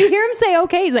 Did you hear him say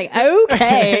okay? He's like,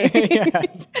 okay.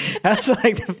 Yes. That's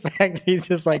like the fact that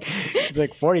he's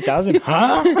like 40,000,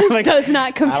 huh? Like, Does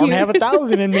not compute. I don't have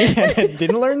 1,000 in me. I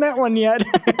didn't learn that one yet.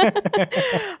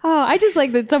 Oh, I just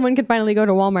like that someone could finally go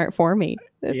to Walmart for me.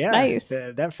 That's Yeah, nice.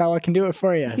 that fella can do it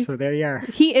for you. So there you are.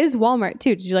 He is Walmart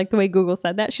too. Did you like the way Google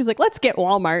said that? She's like, let's get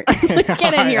Walmart.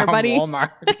 Get in here, I'm buddy.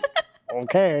 Walmart.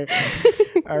 Okay.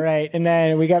 All right. And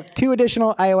then we got 2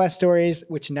 additional iOS stories,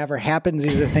 which never happens.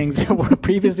 These are things that were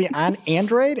previously on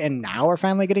Android and now are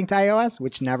finally getting to iOS,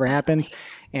 which never happens.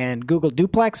 And Google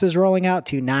Duplex is rolling out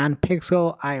to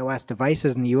non-Pixel iOS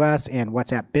devices in the US, and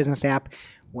WhatsApp Business app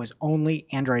was only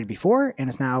Android before and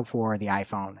is now for the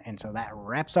iPhone. And so that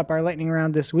wraps up our lightning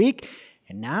round this week.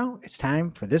 And now it's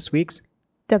time for this week's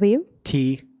W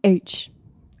T. H.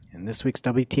 And this week's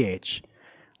WTH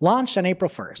launched on April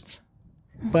 1st,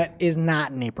 but is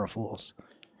not an April Fool's.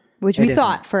 Which It we is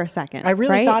thought not. for a second. I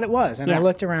really right? thought it was, and I Yeah.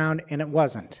 looked around and it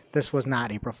wasn't. This was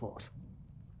not April Fool's.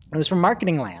 It was from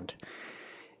Marketing Land.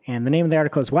 And the name of the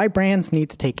article is Why Brands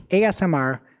Need to Take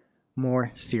ASMR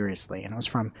More Seriously. And it was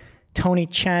from Tony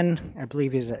Chen. I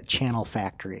believe he's at Channel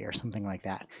Factory or something like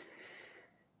that.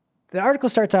 The article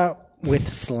starts out with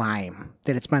slime,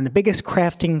 that it's been the biggest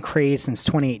crafting craze since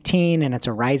 2018, and it's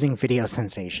a rising video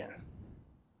sensation.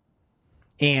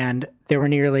 And there were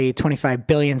nearly 25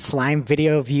 billion slime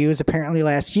video views apparently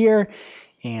last year,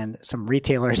 and some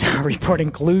retailers are reporting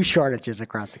glue shortages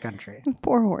across the country.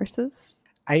 Poor horses.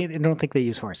 I don't think they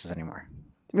use horses anymore.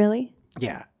 Really?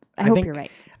 Yeah. I hope think, you're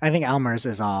right. I think Elmer's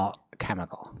is all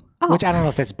chemical, which I don't know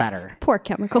if it's better. Poor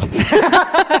chemicals.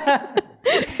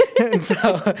 And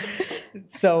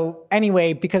so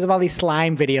anyway, because of all these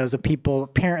slime videos of people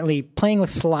apparently playing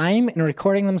with slime and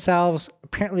recording themselves,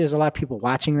 apparently there's a lot of people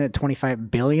watching that,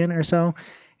 25 billion or so.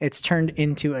 It's turned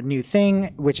into a new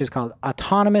thing, which is called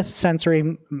autonomous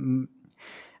sensory.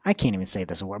 I can't even say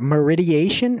this word.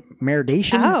 Meridation.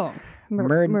 Oh,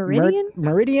 Meridian?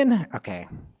 Meridian. Okay.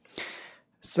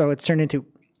 So it's turned into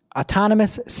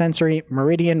Autonomous Sensory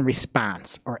Meridian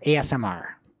Response, or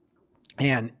ASMR.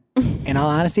 And in all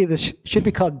honesty, this should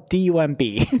be called DUMB,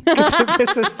 because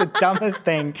this is the dumbest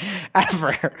thing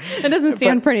ever. It doesn't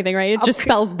stand for anything, right? It just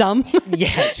spells dumb. Yeah,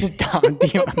 it's just dumb.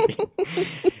 DUMB.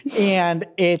 And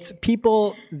it's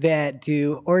people that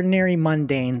do ordinary,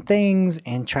 mundane things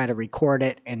and try to record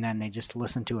it, and then they just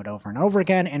listen to it over and over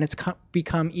again. And it's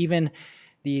become even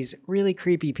these really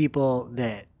creepy people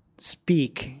that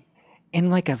speak in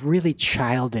like a really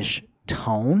childish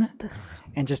tone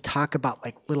and just talk about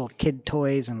like little kid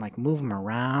toys and like move them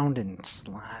around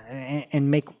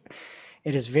and make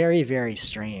it is very, very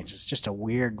strange. It's just a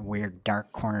weird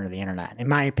dark corner of the internet, in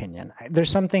my opinion.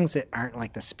 There's some things that aren't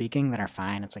like the speaking that are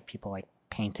fine. It's like people like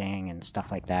painting and stuff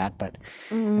like that, but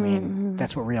I mean,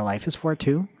 that's what real life is for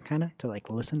too, kind of, to like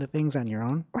listen to things on your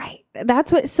own. Right.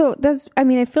 I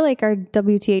mean, I feel like our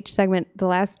WTH segment the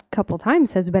last couple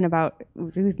times has been about,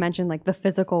 we've mentioned like the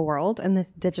physical world and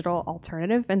this digital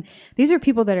alternative. And these are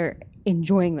people that are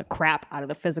enjoying the crap out of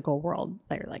the physical world.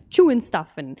 They're like chewing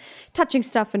stuff and touching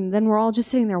stuff. And then we're all just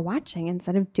sitting there watching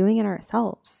instead of doing it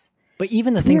ourselves. But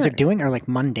even the things they're doing are like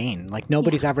mundane. Like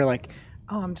nobody's ever like,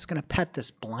 oh, I'm just going to pet this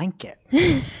blanket.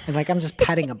 And like, I'm just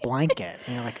petting a blanket.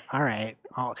 And you're like, all right.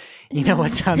 Oh, you know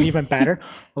what sounds even better?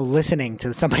 Listening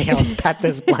to somebody else pet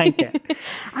this blanket.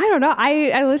 I don't know.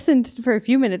 I listened for a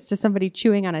few minutes to somebody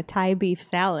chewing on a Thai beef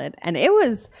salad, and it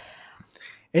was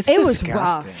disgusting.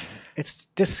 Rough. It's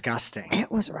disgusting.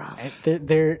 It was rough.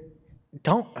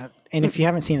 Don't, and if you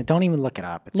haven't seen it, don't even look it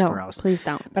up. It's gross. Please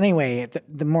don't. But anyway,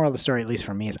 the moral of the story, at least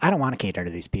for me, is I don't want to cater to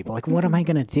these people. Like, what am I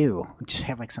going to do? Just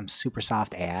have like some super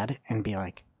soft ad and be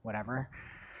like, whatever.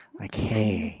 Like,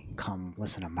 hey, come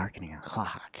listen to Marketing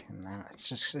O'Clock. And then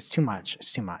it's too much.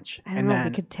 It's too much. I don't know if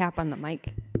we could tap on the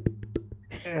mic.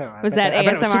 Was that ASMR? I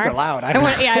bet it was super loud. I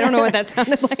don't know what that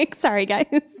sounded like. Sorry,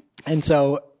 guys. And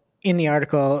so in the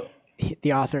article,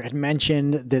 the author had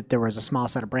mentioned that there was a small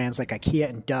set of brands like IKEA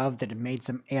and Dove that had made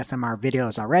some ASMR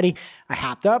videos already. I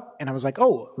hopped up and I was like,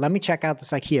 oh, let me check out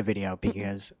this IKEA video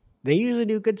because they usually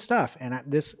do good stuff. And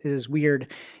this is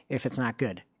weird if it's not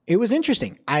good. It was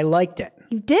interesting. I liked it.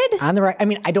 You did? On the right. I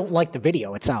mean, I don't like the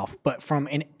video itself, but from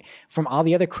all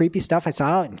the other creepy stuff I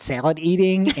saw and salad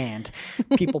eating and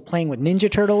people playing with Ninja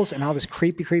Turtles and all this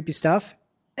creepy stuff,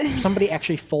 somebody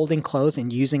actually folding clothes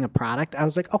and using a product, I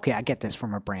was like, okay, I get this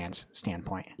from a brand's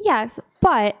standpoint. Yes,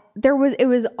 but it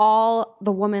was all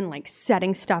the woman like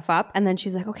setting stuff up, and then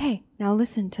she's like, okay, now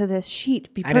listen to this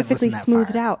sheet be perfectly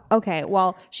smoothed out. Okay,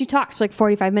 well, she talks for like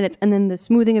 45 minutes, and then the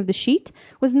smoothing of the sheet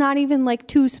was not even like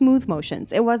 2 smooth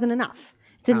motions. It wasn't enough.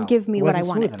 It didn't give me what I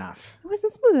wanted. Smooth enough. It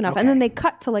wasn't smooth enough. Okay. And then they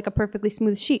cut to like a perfectly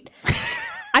smooth sheet.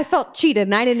 I felt cheated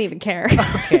and I didn't even care.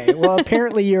 Okay. Well,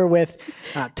 apparently you're with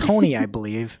Tony, I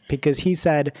believe, because he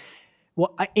said,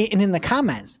 well, and in the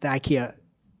comments, the IKEA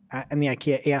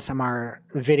ASMR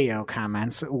video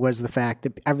comments was the fact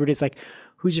that everybody's like,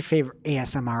 who's your favorite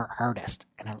ASMR artist?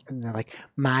 And they're like,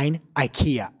 mine,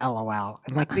 IKEA, LOL.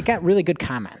 And like, they got really good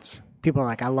comments. People are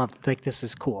like, I love, like, this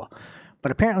is cool.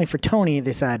 But apparently for Tony,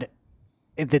 they said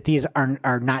that these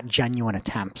are not genuine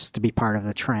attempts to be part of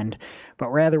the trend, but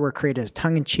rather were created as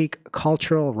tongue-in-cheek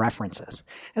cultural references.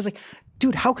 It's like,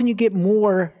 dude, how can you get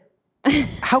more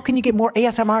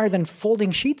ASMR than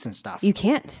folding sheets and stuff? You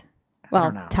can't.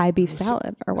 Well, Thai beef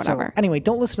salad or whatever. So anyway,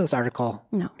 don't listen to this article.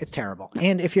 No. It's terrible. No.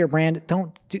 And if you're a brand,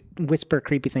 don't whisper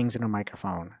creepy things in a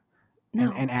microphone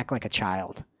and act like a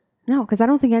child. No, because I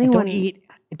don't think anyone... Don't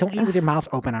eat with your mouth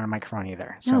open on a microphone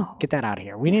either. So get that out of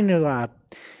here. We need a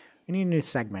new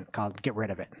segment called Get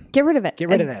Rid of It. Get rid of it. Get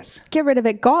rid of this. Get rid of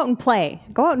it. Go out and play.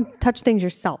 Go out and touch things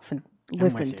yourself and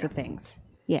listen to things.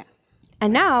 Yeah.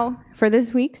 And now for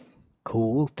this week's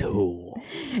Cool Tool.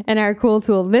 And our cool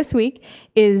tool this week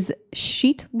is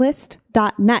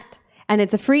sheetlist.net. And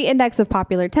it's a free index of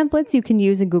popular templates you can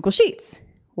use in Google Sheets.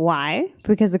 Why?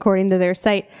 Because according to their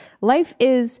site, life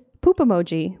is poop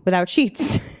emoji without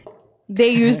sheets. They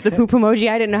used the poop emoji.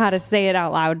 I didn't know how to say it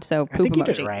out loud, so poop emoji. I think you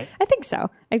did it right. I think so.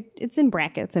 It's in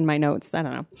brackets in my notes. I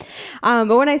don't know.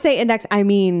 But when I say index, I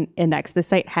mean index. The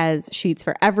site has sheets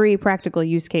for every practical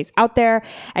use case out there,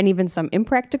 and even some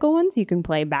impractical ones. You can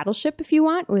play Battleship if you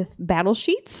want with battle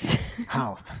sheets.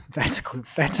 Oh, that's cool.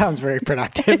 That sounds very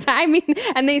productive. I mean,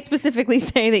 and they specifically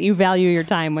say that you value your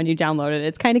time when you download it.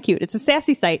 It's kind of cute. It's a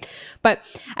sassy site, but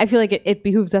I feel like it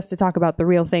behooves us to talk about the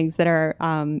real things that are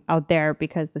out there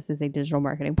because this is a digital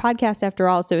marketing podcast after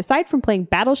all. So aside from playing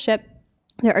Battleship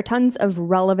There are tons of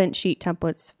relevant sheet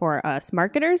templates for us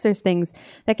marketers. There's things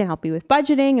that can help you with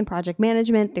budgeting and project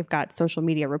management. They've got social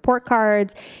media report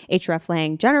cards,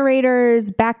 hreflang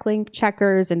generators, backlink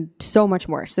checkers, and so much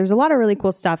more. So there's a lot of really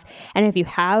cool stuff. And if you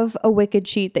have a wicked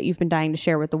sheet that you've been dying to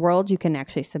share with the world, you can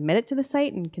actually submit it to the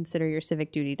site and consider your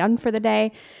civic duty done for the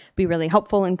day. Be really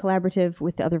helpful and collaborative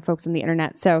with the other folks on the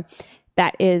internet. So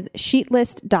that is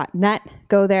sheetlist.net.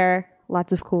 Go there.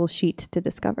 Lots of cool sheet to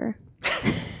discover.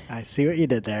 I see what you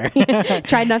did there.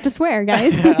 Tried not to swear,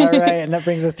 guys. All right. And that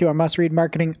brings us to our must-read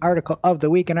marketing article of the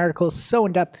week. An article so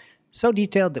in-depth, so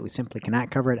detailed that we simply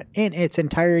cannot cover it in its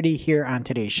entirety here on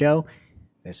today's show.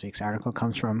 This week's article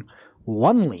comes from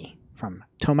Onely, from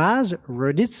Tomasz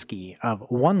Rodicki of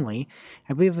Onely.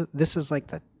 I believe this is like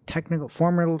the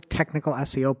former technical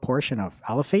SEO portion of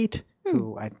Elevate,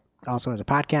 who I also has a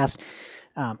podcast.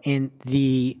 And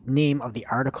the name of the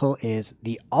article is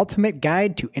The Ultimate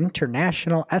Guide to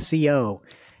International SEO.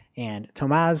 And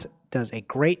Tomasz does a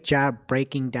great job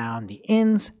breaking down the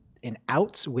ins and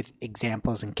outs with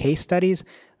examples and case studies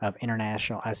of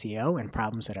international SEO and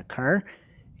problems that occur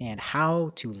and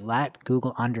how to let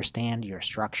Google understand your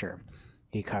structure.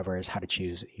 He covers how to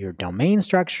choose your domain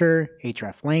structure,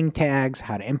 hreflang tags,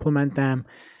 how to implement them,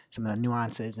 some of the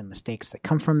nuances and mistakes that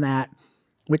come from that,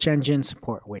 which engines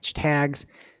support which tags,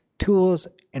 tools,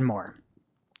 and more.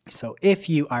 So if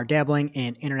you are dabbling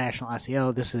in international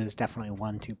SEO, this is definitely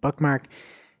one to bookmark.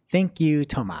 Thank you,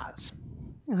 Tomasz.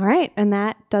 All right. And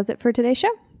that does it for today's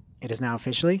show. It is now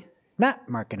officially not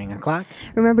Marketing O'Clock.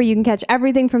 Remember, you can catch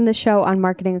everything from the show on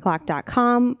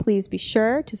marketingoclock.com. Please be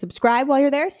sure to subscribe while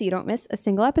you're there so you don't miss a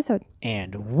single episode.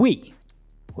 And we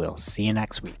will see you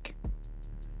next week.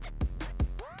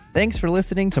 Thanks for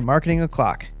listening to Marketing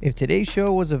O'Clock. If today's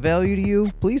show was of value to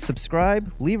you, please subscribe,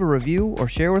 leave a review, or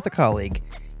share with a colleague.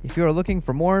 If you are looking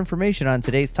for more information on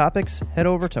today's topics, head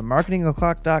over to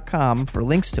marketingoclock.com for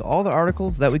links to all the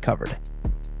articles that we covered.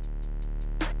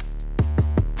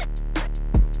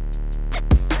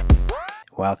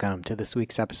 Welcome to this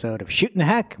week's episode of Shooting the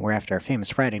Heck, where after our famous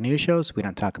Friday news shows, we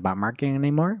don't talk about marketing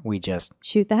anymore. We just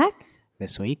shoot the heck.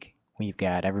 This week, we've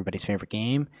got everybody's favorite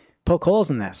game, Poke Holes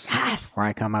in This, yes, where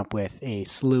I come up with a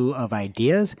slew of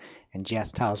ideas, and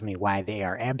Jess tells me why they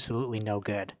are absolutely no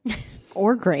good.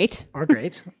 Or great. Or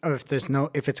great. Or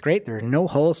if it's great, there are no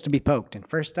holes to be poked. And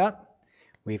first up,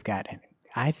 we've got,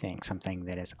 I think, something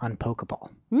that is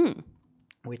unpokeable,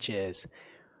 which is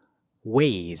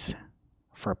ways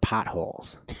for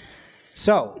potholes.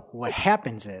 So what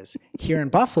happens is, here in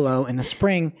Buffalo in the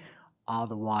spring, all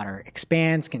the water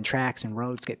expands, contracts, and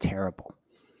roads get terrible.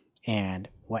 And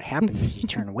what happens is you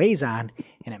turn Waze on,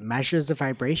 and it measures the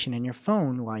vibration in your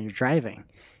phone while you're driving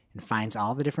and finds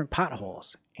all the different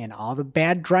potholes and all the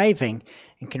bad driving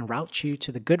and can route you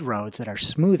to the good roads that are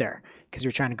smoother, because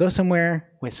you're trying to go somewhere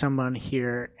with someone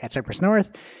here at Cypress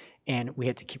North, and we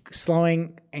had to keep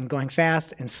slowing and going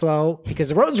fast and slow because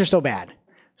the roads are so bad.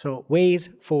 So Waze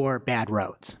for bad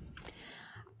roads.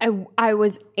 I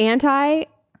was anti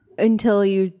until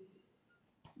you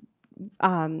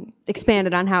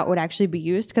expanded on how it would actually be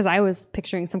used, because I was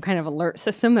picturing some kind of alert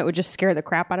system that would just scare the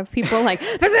crap out of people. Like,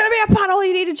 there's going to be a pothole,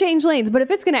 you need to change lanes. But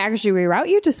if it's going to actually reroute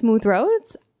you to smooth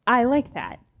roads, I like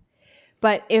that.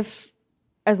 But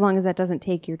as long as that doesn't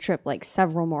take your trip like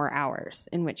several more hours,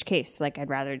 in which case, like, I'd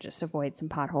rather just avoid some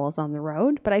potholes on the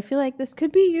road. But I feel like this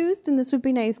could be used, and this would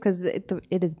be nice because it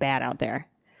is bad out there.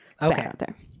 It's bad out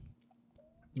there.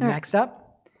 Next up.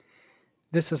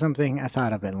 This is something I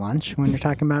thought of at lunch when we were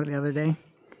talking about it the other day.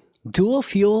 Dual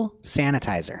fuel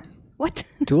sanitizer. What?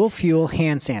 Dual fuel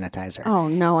hand sanitizer. Oh,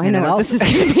 no. I know what this is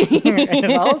going to be. And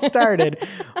it all started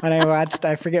when I watched,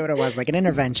 I forget what it was, like an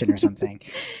intervention or something.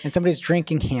 And somebody's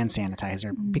drinking hand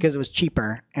sanitizer because it was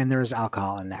cheaper and there was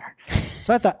alcohol in there.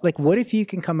 So I thought, like, what if you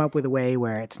can come up with a way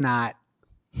where it's not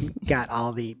got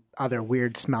all the other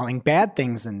weird smelling bad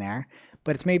things in there,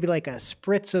 but it's maybe like a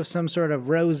spritz of some sort of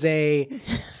rosé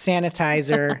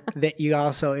sanitizer that you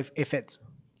also, if it's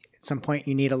at some point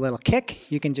you need a little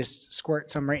kick, you can just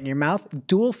squirt some right in your mouth.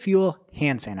 Dual fuel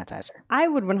hand sanitizer. I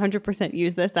would 100%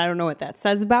 use this. I don't know what that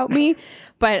says about me,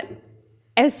 but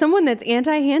as someone that's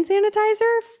anti-hand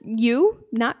sanitizer,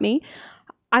 not me,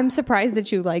 I'm surprised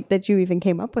that you even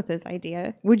came up with this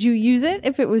idea. Would you use it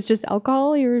if it was just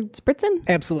alcohol you're spritzing?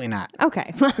 Absolutely not.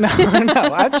 Okay. No.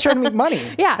 I was trying to make money.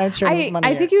 Yeah. I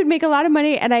think you would make a lot of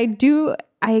money, and I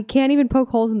can't even poke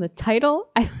holes in the title.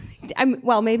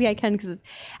 Well, maybe I can, because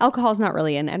alcohol is not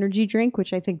really an energy drink,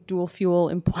 which I think dual fuel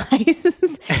implies.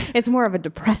 It's more of a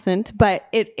depressant, but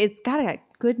it's got a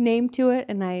good name to it,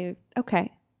 and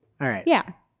okay. All right. Yeah.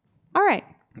 All right.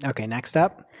 Okay, next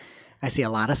up. I see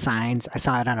a lot of signs. I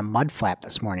saw it on a mud flap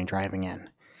this morning driving in.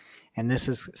 And this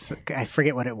is, I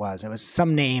forget what it was. It was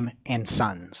some name and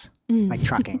sons, like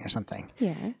trucking or something.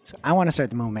 Yeah. So I want to start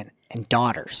the movement and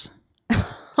daughters.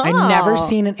 I've never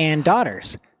seen an and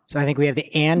daughters. So I think we have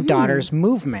the and daughters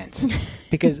movement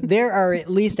because there are at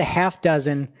least a half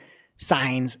dozen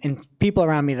signs and people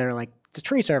around me that are like the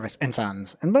tree service and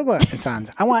sons and blah, blah, and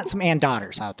sons. I want some and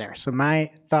daughters out there. So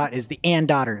my thought is the and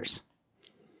daughters.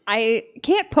 I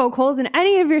can't poke holes in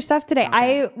any of your stuff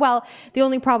today. Well, the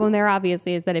only problem there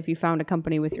obviously is that if you found a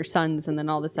company with your sons and then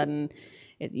all of a sudden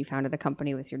you founded a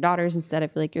company with your daughters instead, I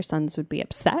feel like your sons would be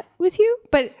upset with you.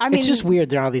 But I mean, it's just weird.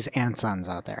 There are all these and sons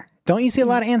out there. Don't you see a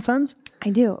lot of and sons? I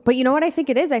do. But you know what I think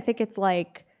it is? I think it's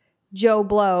like Joe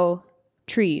Blow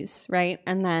trees, right?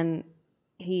 And then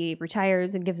he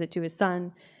retires and gives it to his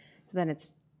son. So then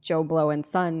it's Joe Blow and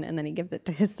son, and then he gives it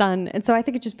to his son. And so I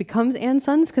think it just becomes and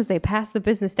sons because they pass the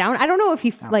business down. I don't know if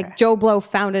he like Joe Blow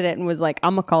founded it and was like,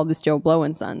 I'm gonna call this Joe Blow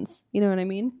and Sons. You know what I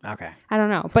mean? Okay. I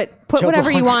don't know. But put Joe whatever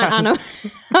Blow you and want on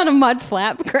Sons. on a mud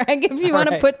flap, Greg. If you want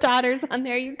to right. put daughters on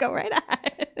there, you go right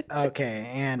ahead. Okay.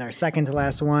 And our second to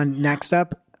last one, next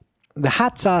up, the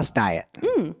hot sauce diet.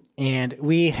 And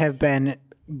we have been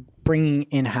bringing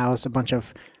in-house a bunch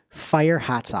of fire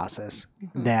hot sauces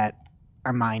that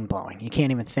are mind-blowing. You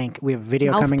can't even think. We have a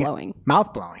video coming up.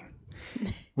 Mouth-blowing.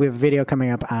 We have a video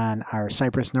coming up on our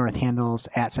Cypress North handles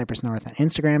at Cypress North on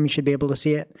Instagram. You should be able to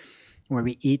see it, where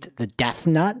we eat the death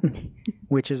nut,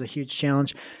 which is a huge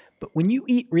challenge. But when you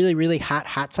eat really, really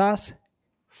hot sauce,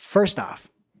 first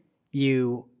off,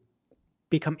 you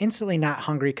become instantly not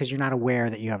hungry because you're not aware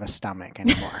that you have a stomach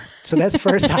anymore. So that's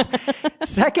first off.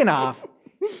 Second off,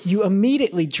 you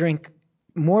immediately drink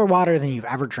more water than you've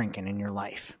ever drinking in your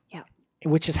life. Yeah.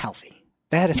 Which is healthy.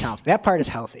 That is healthy. That part is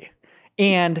healthy.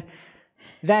 And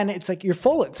then it's like you're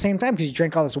full at the same time because you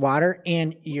drink all this water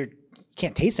and you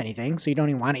can't taste anything, so you don't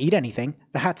even want to eat anything.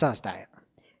 The hot sauce diet.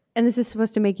 And this is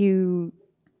supposed to make you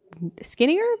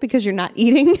skinnier because you're not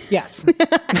eating? Yes.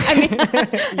 I mean,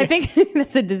 I think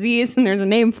that's a disease and there's a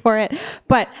name for it.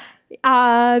 But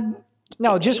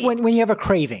no, just when you have a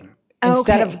craving.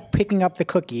 Instead Okay. of picking up the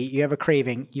cookie, you have a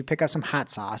craving, you pick up some hot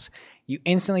sauce, you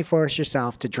instantly force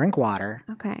yourself to drink water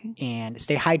okay. and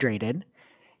stay hydrated,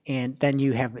 and then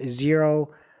you have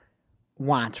zero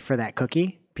want for that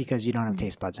cookie because you don't have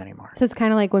taste buds anymore. So it's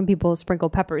kind of like when people sprinkle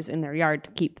peppers in their yard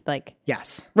to keep like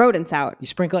Yes. rodents out. You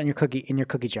sprinkle it in your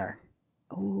cookie jar.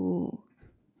 Ooh.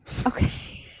 Okay.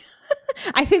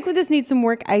 I think this needs some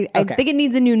work. I Okay. think it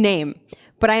needs a new name,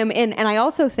 but I am in. And I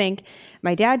also think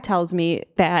my dad tells me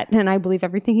that, and I believe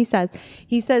everything he says.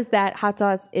 He says that hot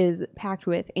sauce is packed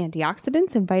with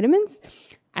antioxidants and vitamins.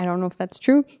 I don't know if that's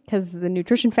true because the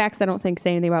nutrition facts I don't think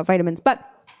say anything about vitamins, but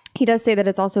he does say that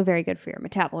it's also very good for your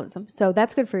metabolism. So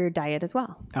that's good for your diet as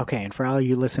well. Okay, and for all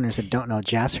you listeners that don't know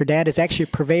Jess, her dad is actually a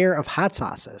purveyor of hot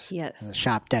sauces. Yes. A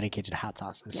shop dedicated to hot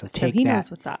sauces. So Yes, so take he that.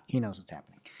 knows what's up. He knows what's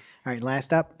happening. All right,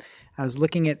 last up, I was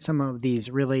looking at some of these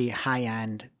really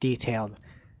high-end, detailed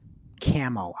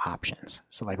camo options.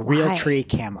 So like real Why? tree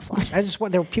camouflage.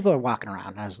 There were people are walking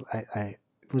around. I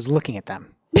was looking at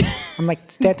them. I'm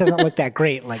like, that doesn't look that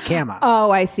great like camo. Oh,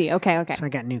 I see. Okay. So I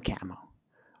got new camo.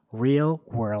 Real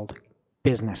world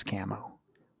business camo.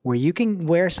 Where you can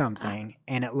wear something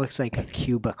and it looks like a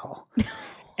cubicle.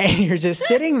 And you're just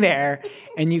sitting there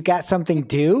and you got something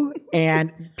due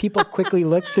and people quickly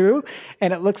look through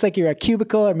and it looks like you're a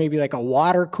cubicle or maybe like a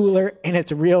water cooler and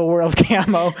it's real world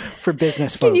camo for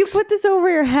business folks. Can you put this over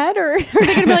your head or are they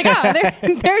going to be like,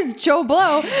 oh, there's Joe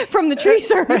Blow from the tree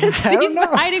service. I don't He's know.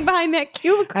 hiding behind that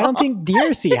cubicle. I don't think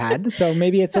deer see had, so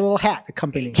maybe it's a little hat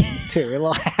company too. A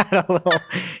little hat,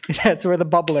 that's where the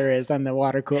bubbler is on the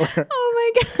water cooler.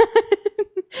 Oh my God.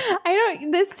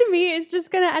 This to me is just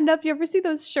going to end up, you ever see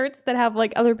those shirts that have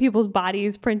like other people's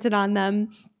bodies printed on them?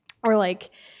 Or like,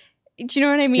 do you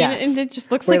know what I mean? Yes. And it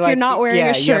just looks Where, like you're not wearing a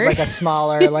you shirt. have like a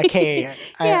smaller, like, hey,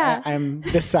 Yeah. I'm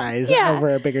this size Yeah.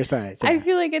 over a bigger size. I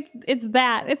feel like it's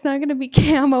that. It's not going to be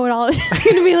camo at all. It's just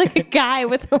going to be like a guy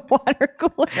with a water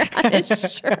cooler on his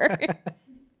shirt.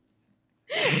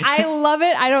 I love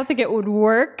it. I don't think it would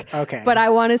work. Okay. But I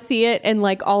want to see it in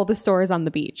like all the stores on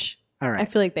the beach. All right. I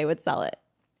feel like they would sell it.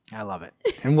 I love it.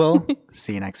 And we'll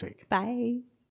see you next week. Bye.